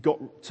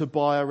got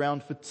Tobiah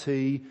around for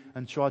tea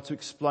and tried to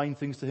explain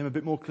things to him a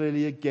bit more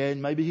clearly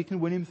again. Maybe he can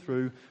win him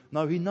through.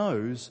 No, he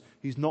knows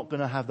he's not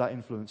going to have that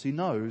influence. He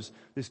knows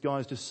this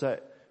guy's just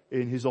set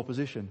in his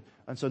opposition.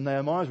 And so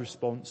Nehemiah's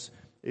response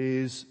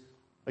is,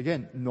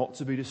 again, not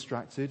to be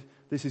distracted.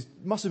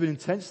 Must have been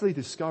intensely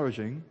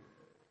discouraging,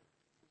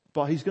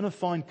 but he's going to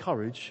find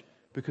courage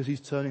because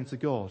he's turning to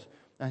God.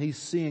 And he's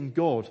seeing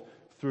God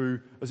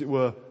through, as it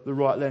were, the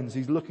right lens.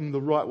 He's looking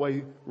the right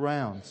way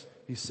round.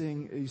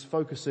 He's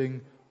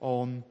focusing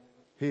on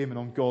him and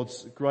on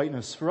God's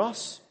greatness. For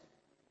us,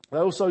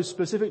 that also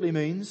specifically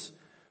means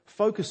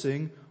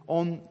focusing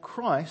on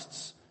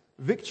Christ's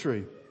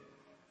victory.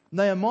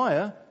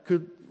 Nehemiah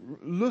could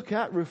look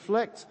at,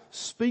 reflect,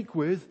 speak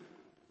with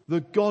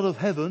the God of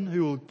heaven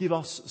who will give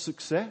us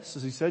success,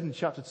 as he said in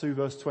chapter 2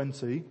 verse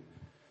 20.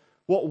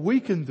 What we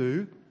can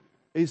do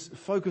is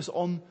focus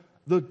on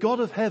the God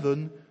of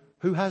heaven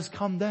who has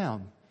come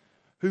down,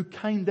 who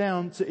came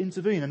down to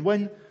intervene. And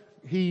when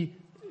he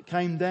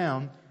came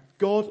down,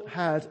 God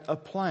had a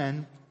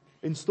plan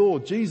in store.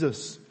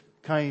 Jesus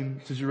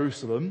came to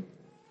Jerusalem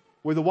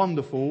with a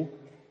wonderful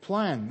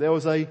plan. There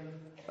was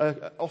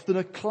often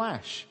a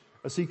clash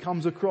as he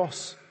comes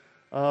across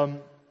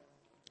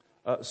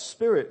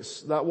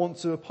spirits that want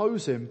to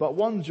oppose him. But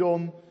 1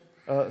 John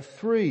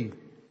 3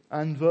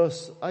 and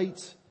verse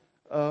 8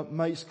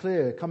 makes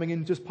clear, coming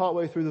in just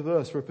partway through the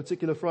verse for a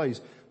particular phrase,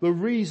 the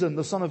reason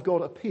the Son of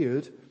God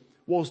appeared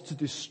was to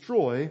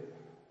destroy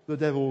the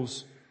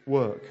devil's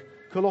work.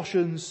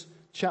 Colossians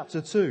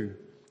chapter 2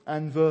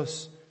 and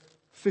verse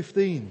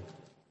 15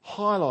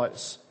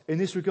 highlights in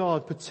this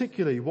regard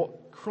particularly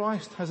what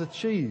Christ has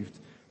achieved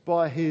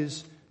by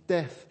his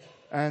death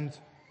and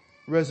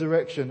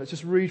resurrection. Let's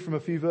just read from a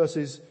few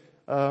verses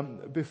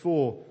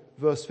before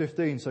verse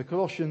 15. So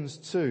Colossians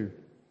 2,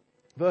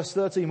 verse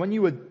 13. When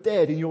you were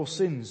dead in your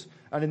sins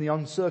and in the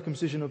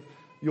uncircumcision of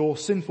your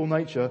sinful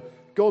nature,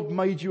 God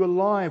made you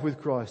alive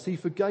with Christ. He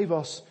forgave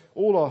us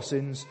all our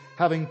sins,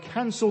 having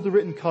cancelled the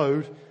written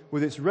code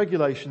with its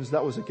regulations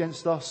that was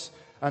against us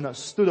and that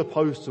stood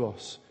opposed to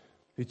us.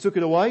 He took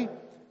it away,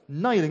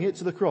 nailing it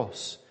to the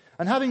cross.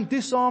 And having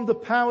disarmed the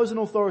powers and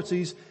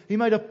authorities, he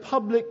made a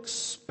public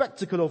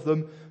spectacle of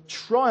them,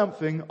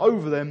 triumphing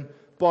over them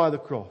by the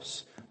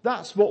cross.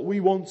 That's what we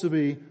want to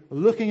be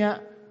looking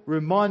at,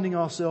 reminding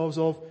ourselves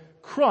of.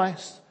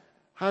 Christ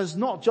has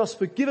not just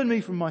forgiven me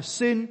from my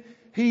sin,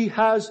 he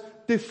has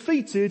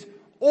defeated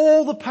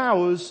all the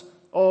powers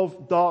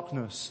of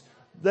darkness.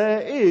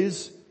 There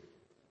is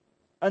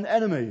an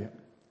enemy.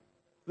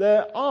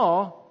 There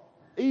are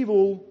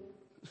evil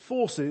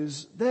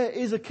forces. There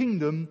is a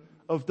kingdom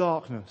of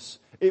darkness.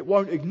 It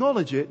won't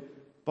acknowledge it,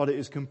 but it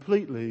is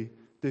completely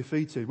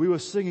defeated. We were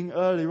singing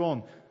earlier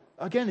on.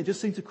 Again, it just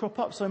seemed to crop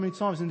up so many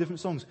times in different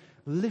songs.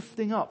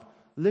 Lifting up,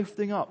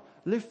 lifting up,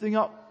 lifting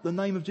up the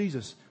name of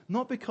Jesus.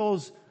 Not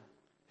because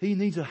he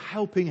needs a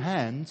helping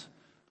hand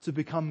to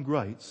become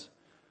great,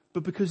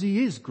 but because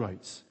he is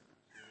great.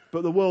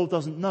 But the world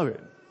doesn't know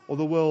it, or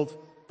the world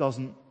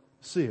doesn't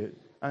see it.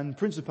 And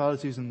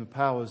principalities and the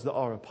powers that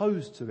are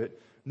opposed to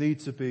it need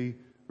to be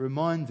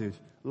reminded,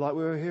 like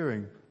we were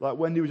hearing, like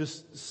Wendy was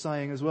just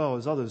saying as well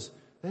as others.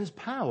 There's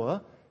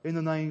power in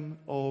the name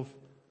of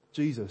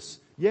Jesus.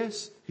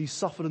 Yes, he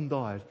suffered and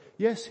died.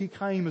 Yes, he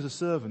came as a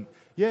servant.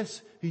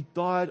 Yes, he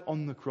died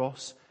on the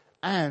cross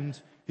and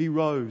he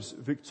rose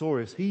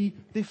victorious. He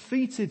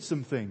defeated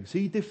some things.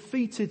 He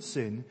defeated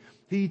sin.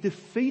 He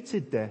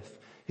defeated death.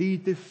 He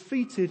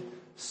defeated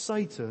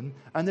Satan.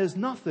 And there's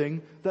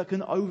nothing that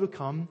can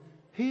overcome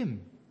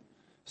him.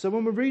 So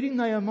when we're reading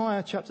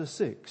Nehemiah chapter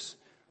 6,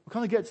 we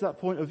kind of get to that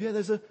point of,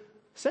 there's a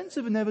sense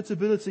of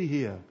inevitability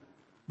here.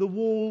 The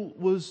wall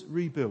was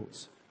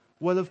rebuilt.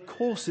 Well, of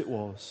course it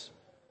was.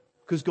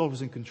 Because God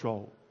was in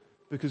control.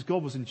 Because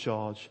God was in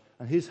charge.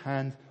 And his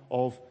hand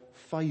of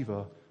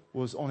favour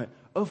was on it.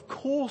 Of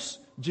course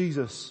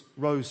Jesus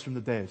rose from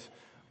the dead.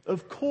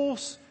 Of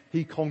course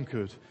he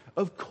conquered.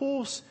 Of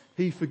course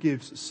he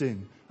forgives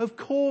sin. Of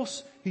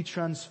course he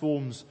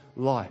transforms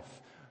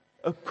life.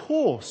 Of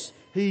course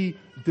he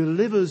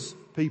delivers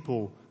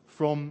people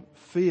from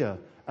fear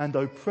and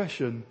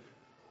oppression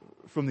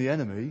from the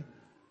enemy,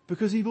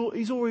 because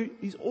he's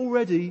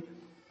already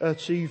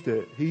achieved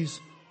it. He's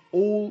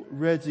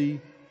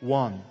already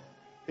won.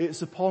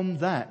 It's upon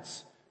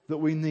that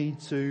we need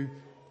to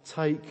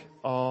take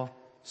our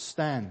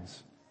stand.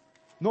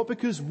 Not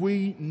because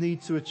we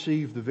need to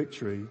achieve the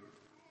victory.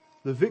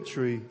 The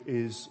victory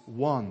is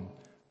won,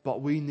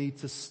 but we need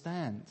to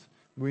stand.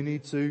 We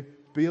need to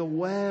be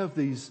aware of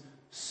these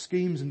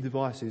schemes and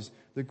devices,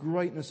 the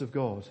greatness of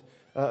God.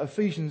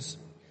 Ephesians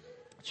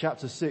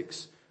chapter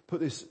 6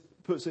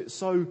 puts it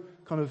so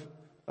kind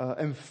of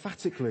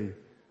emphatically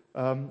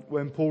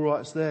when Paul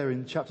writes there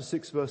in chapter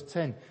 6 verse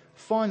 10,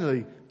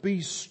 finally,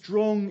 be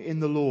strong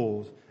in the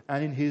Lord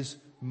and in his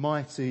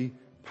mighty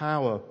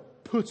power.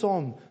 Put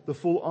on the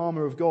full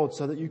armour of God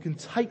so that you can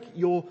take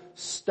your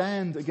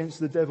stand against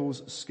the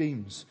devil's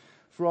schemes.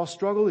 For our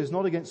struggle is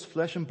not against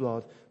flesh and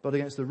blood, but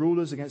against the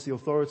rulers, against the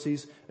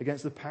authorities,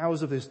 against the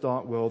powers of this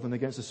dark world, and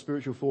against the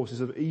spiritual forces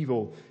of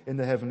evil in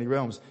the heavenly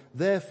realms.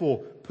 Therefore,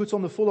 put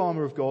on the full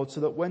armour of God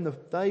so that when the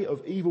day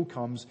of evil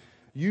comes,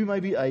 you may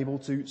be able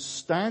to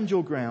stand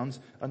your ground,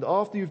 and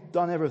after you've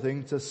done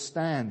everything, to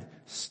stand.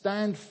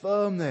 Stand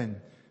firm then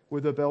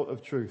with the belt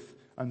of truth,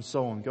 and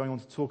so on. Going on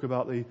to talk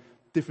about the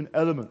different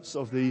elements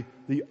of the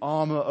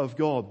armour of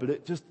God. But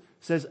it just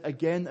says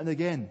again and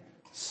again,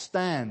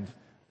 stand.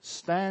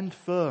 Stand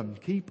firm.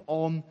 Keep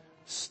on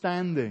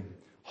standing.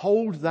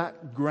 Hold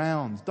that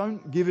ground.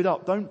 Don't give it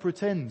up. Don't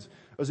pretend,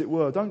 as it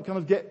were. Don't kind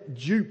of get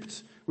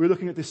duped. We were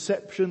looking at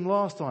deception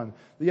last time.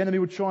 The enemy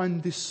would try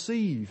and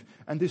deceive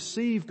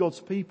God's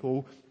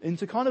people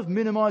into kind of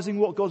minimizing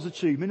what God's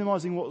achieved,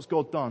 minimizing what's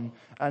God done,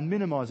 and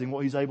minimizing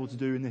what he's able to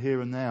do in the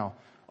here and now.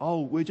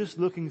 Oh, we're just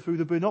looking through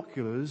the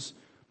binoculars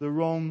the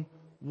wrong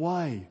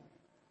way.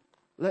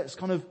 Let's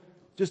kind of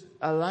just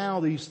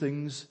allow these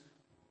things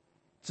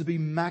to be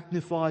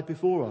magnified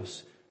before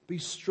us. Be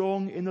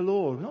strong in the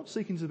Lord. We're not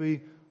seeking to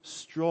be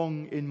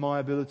strong in my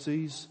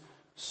abilities,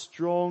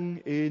 strong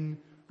in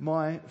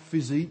my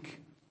physique,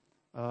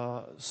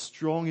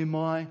 strong in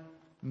my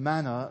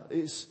manner.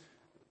 It's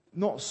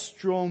not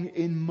strong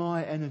in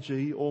my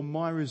energy or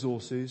my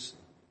resources.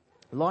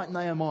 Like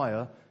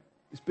Nehemiah,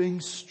 it's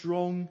being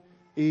strong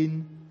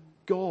in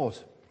God.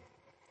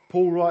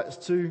 Paul writes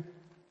to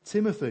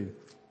Timothy,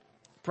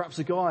 perhaps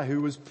a guy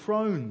who was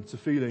prone to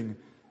feeling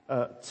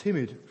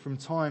timid from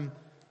time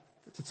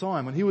to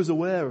time, when he was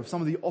aware of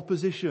some of the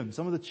opposition,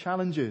 some of the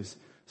challenges,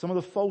 some of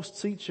the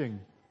false teaching,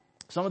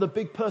 some of the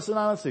big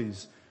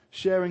personalities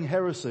sharing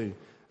heresy.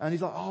 And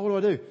he's like, oh,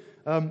 what do I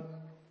do?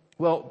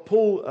 Well,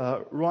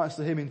 Paul writes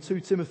to him in 2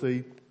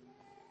 Timothy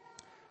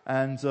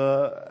and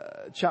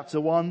chapter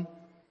 1.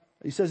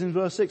 He says in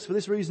verse 6, "For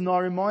this reason I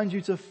remind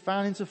you to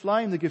fan into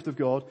flame the gift of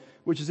God,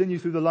 which is in you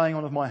through the laying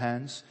on of my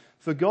hands.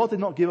 For God did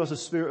not give us a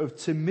spirit of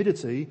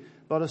timidity,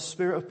 but a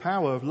spirit of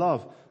power, of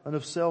love, and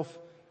of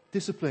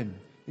self-discipline."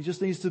 He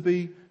just needs to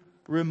be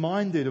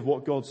reminded of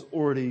what God's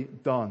already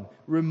done,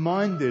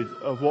 reminded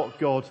of what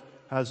God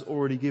has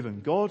already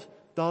given. God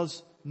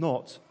does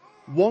not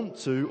want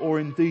to, or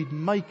indeed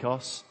make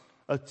us,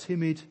 a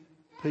timid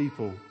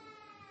people.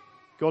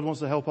 God wants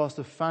to help us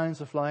to fan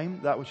into flame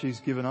that which he's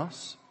given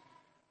us.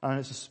 And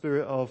it's a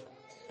spirit of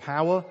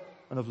power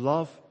and of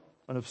love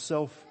and of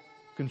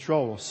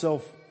self-control or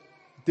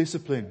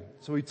self-discipline.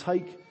 So we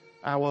take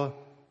our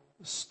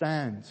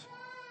stand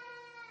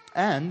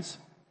and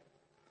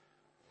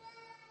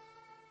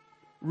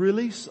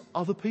release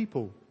other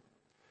people.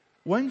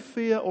 When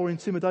fear or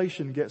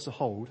intimidation gets a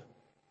hold,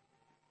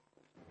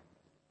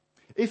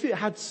 if it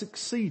had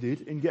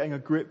succeeded in getting a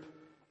grip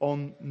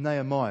on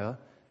Nehemiah,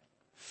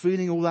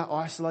 feeling all that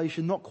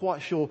isolation, not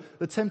quite sure,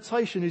 the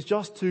temptation is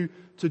just to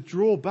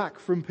draw back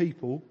from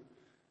people,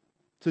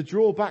 to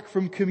draw back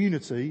from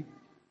community,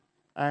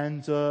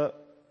 and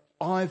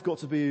I've got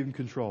to be in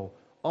control.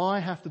 I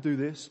have to do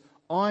this.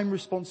 I'm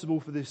responsible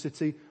for this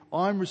city.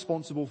 I'm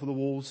responsible for the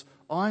walls.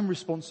 I'm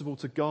responsible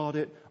to guard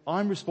it.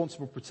 I'm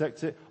responsible to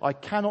protect it. I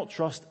cannot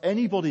trust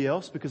anybody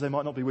else because they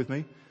might not be with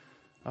me.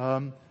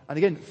 And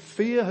again,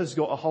 fear has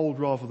got a hold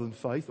rather than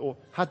faith, or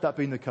had that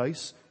been the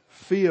case,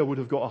 fear would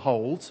have got a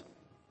hold.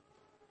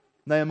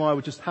 Nehemiah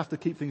would just have to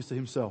keep things to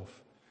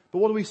himself. But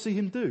what do we see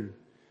him do?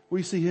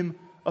 We see him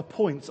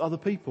appoint other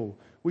people.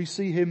 We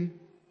see him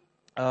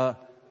not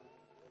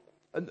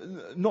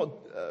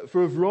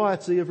for a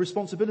variety of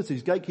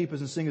responsibilities, gatekeepers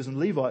and singers and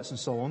Levites and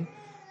so on.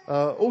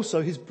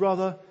 Also his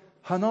brother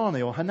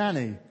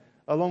Hanani,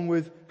 along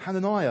with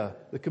Hananiah,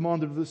 the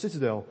commander of the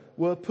citadel,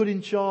 were put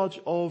in charge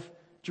of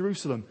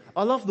Jerusalem.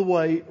 I love the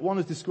way one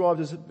is described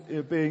as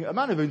being a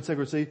man of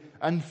integrity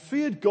and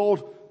feared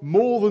God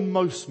more than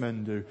most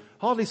men do.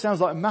 Hardly sounds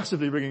like a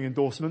massively ringing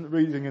endorsement,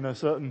 reading in a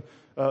certain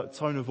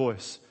tone of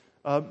voice.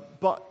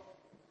 But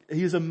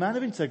he is a man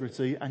of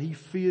integrity and he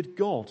feared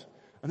God.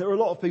 And there were a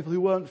lot of people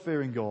who weren't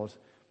fearing God.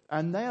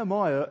 And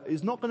Nehemiah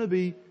is not going to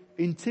be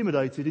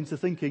intimidated into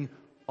thinking,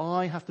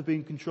 I have to be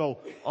in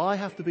control. I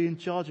have to be in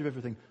charge of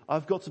everything.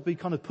 I've got to be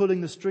kind of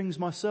pulling the strings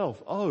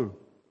myself. Oh,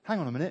 hang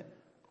on a minute.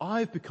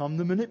 I've become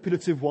the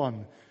manipulative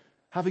one,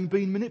 having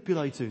been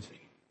manipulated.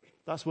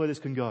 That's where this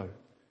can go.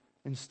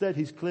 Instead,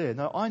 he's clear.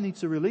 Now, I need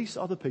to release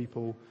other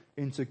people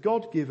into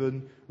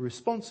God-given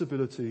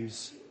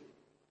responsibilities.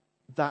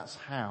 That's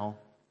how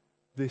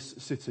this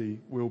city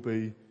will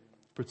be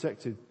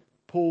protected.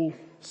 Paul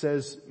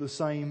says the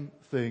same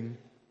thing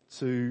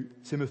to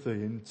Timothy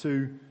in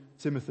 2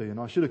 Timothy. And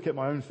I should have kept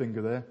my own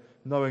finger there,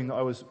 knowing that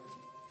I was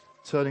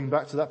turning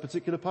back to that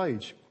particular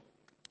page.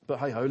 But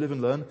hey ho, live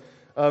and learn.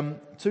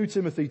 2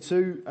 Timothy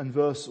 2 and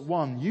verse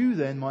 1. You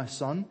then, my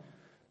son,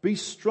 be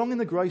strong in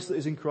the grace that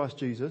is in Christ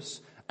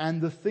Jesus, and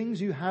the things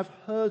you have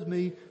heard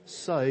me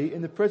say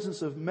in the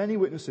presence of many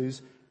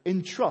witnesses,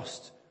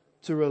 entrust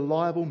to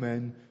reliable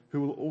men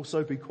who will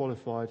also be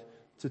qualified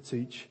to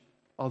teach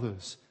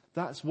others.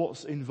 That's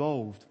what's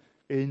involved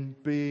in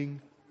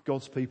being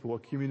God's people, a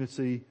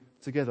community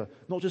together.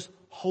 Not just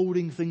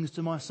holding things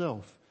to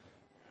myself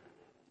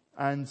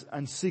and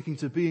seeking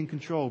to be in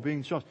control, being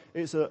in charge.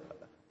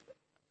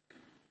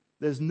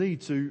 There's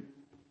need to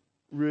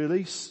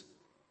release,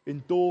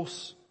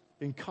 endorse,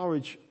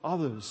 encourage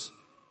others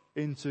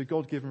into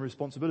God-given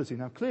responsibility.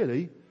 Now,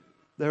 clearly,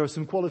 there are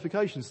some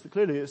qualifications.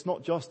 Clearly, it's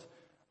not just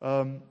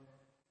a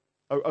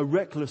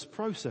reckless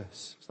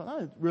process. It's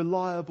like,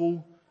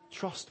 reliable,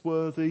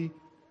 trustworthy,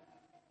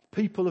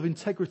 people of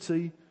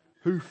integrity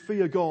who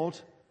fear God.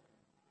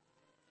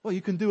 Well,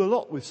 you can do a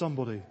lot with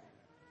somebody.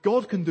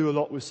 God can do a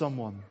lot with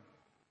someone.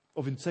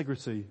 of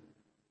integrity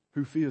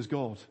who fears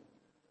God.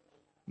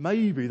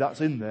 Maybe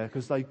that's in there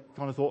because they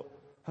kind of thought,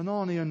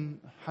 Hanani and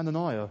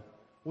Hananiah,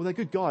 well, they're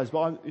good guys,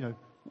 but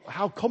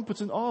how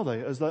competent are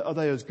they? Are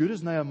they as good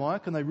as Nehemiah?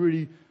 Can they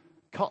really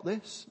cut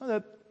this?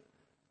 No,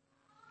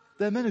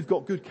 they're men who've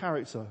got good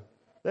character.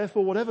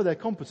 Therefore, whatever their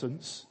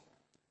competence,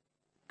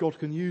 God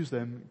can use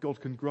them, God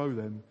can grow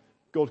them,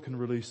 God can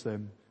release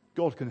them,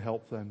 God can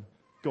help them,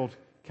 God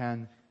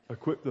can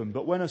equip them.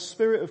 But when a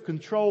spirit of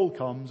control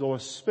comes or a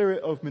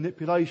spirit of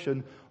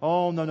manipulation,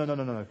 oh,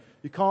 no.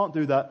 You can't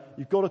do that.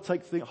 You've got to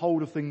take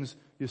hold of things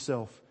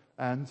yourself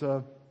and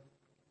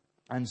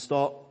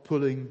start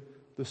pulling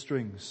the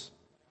strings.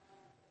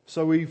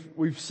 So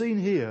we've seen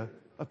here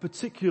a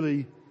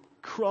particularly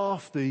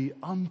crafty,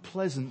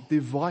 unpleasant,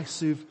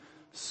 divisive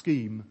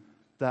scheme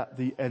that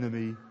the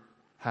enemy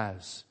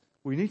has.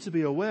 We need to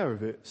be aware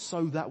of it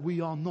so that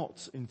we are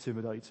not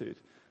intimidated,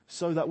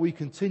 so that we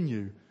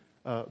continue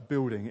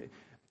building.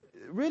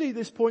 Really,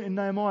 this point in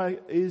Nehemiah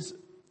is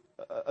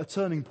a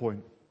turning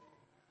point.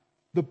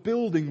 The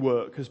building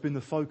work has been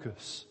the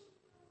focus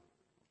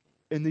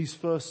in these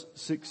first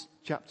 6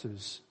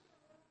 chapters.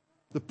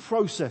 The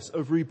process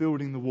of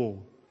rebuilding the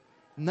wall.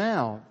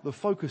 Now the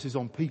focus is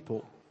on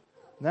people.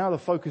 Now the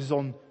focus is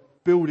on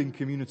building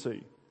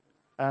community.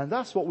 And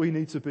that's what we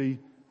need to be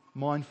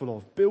mindful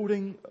of.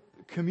 Building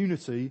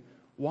community,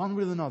 one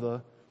with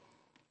another,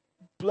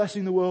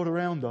 blessing the world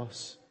around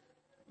us,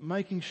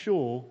 making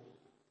sure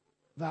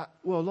that,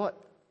 well,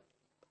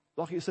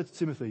 like it said to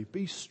Timothy,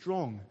 be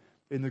strong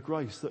in the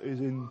grace that is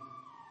in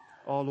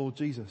our Lord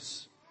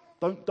Jesus.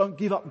 Don't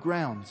give up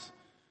ground.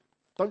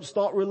 Don't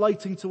start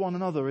relating to one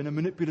another in a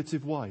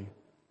manipulative way.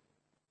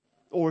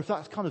 Or if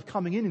that's kind of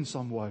coming in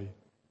some way,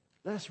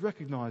 let's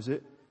recognize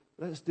it.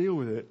 Let's deal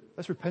with it.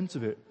 Let's repent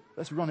of it.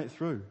 Let's run it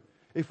through.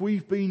 If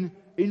we've been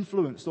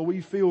influenced or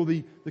we feel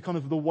the kind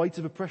of the weight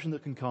of oppression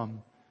that can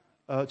come,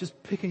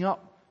 just picking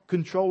up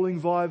controlling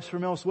vibes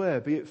from elsewhere,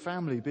 be it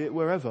family, be it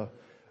wherever.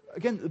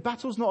 Again, the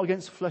battle's not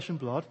against flesh and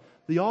blood.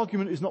 The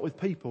argument is not with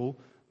people,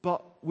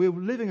 but we're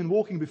living and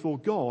walking before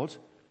God.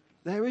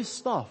 There is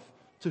stuff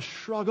to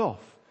shrug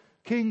off.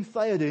 King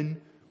Theoden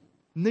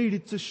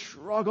needed to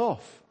shrug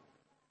off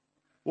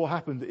what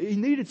happened. He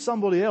needed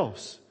somebody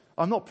else.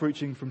 I'm not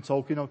preaching from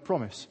Tolkien, I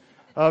promise.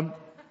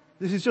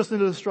 This is just an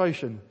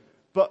illustration.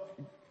 But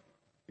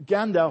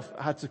Gandalf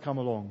had to come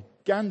along.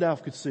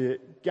 Gandalf could see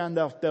it.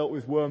 Gandalf dealt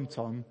with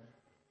Wormtongue.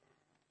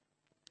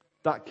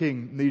 That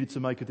king needed to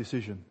make a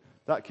decision.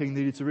 That king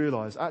needed to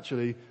realize,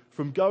 actually,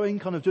 from going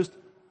kind of just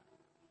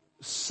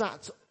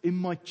sat in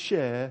my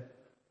chair,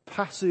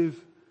 passive,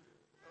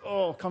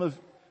 kind of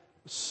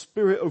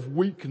spirit of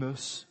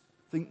weakness,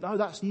 think, no,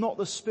 that's not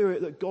the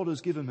spirit that God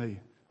has given me.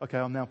 Okay,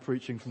 I'm now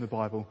preaching from the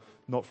Bible,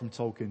 not from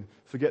Tolkien.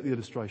 Forget the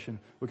illustration.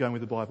 We're going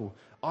with the Bible.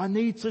 I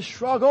need to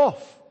shrug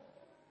off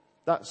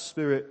that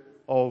spirit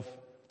of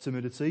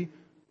timidity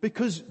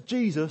because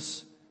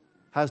Jesus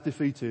has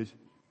defeated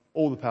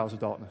all the powers of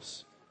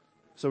darkness.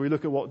 So we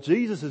look at what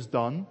Jesus has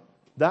done.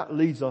 That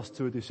leads us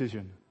to a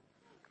decision.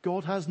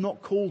 God has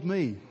not called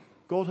me.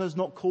 God has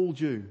not called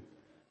you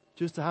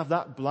just to have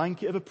that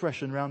blanket of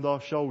oppression around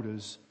our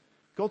shoulders.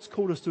 God's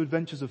called us to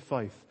adventures of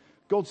faith.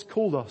 God's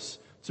called us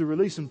to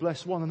release and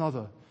bless one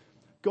another.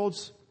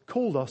 God's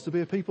called us to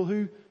be a people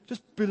who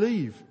just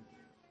believe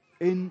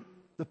in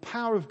the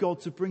power of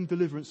God to bring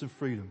deliverance and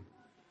freedom.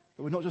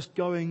 That we're not just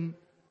going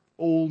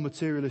all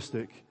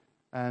materialistic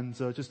and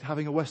just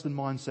having a Western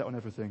mindset on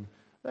everything.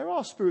 There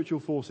are spiritual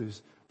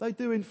forces. They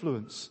do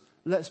influence.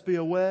 Let's be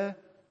aware.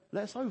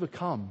 Let's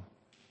overcome.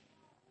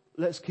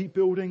 Let's keep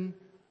building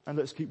and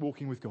let's keep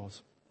walking with God.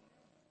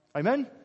 Amen?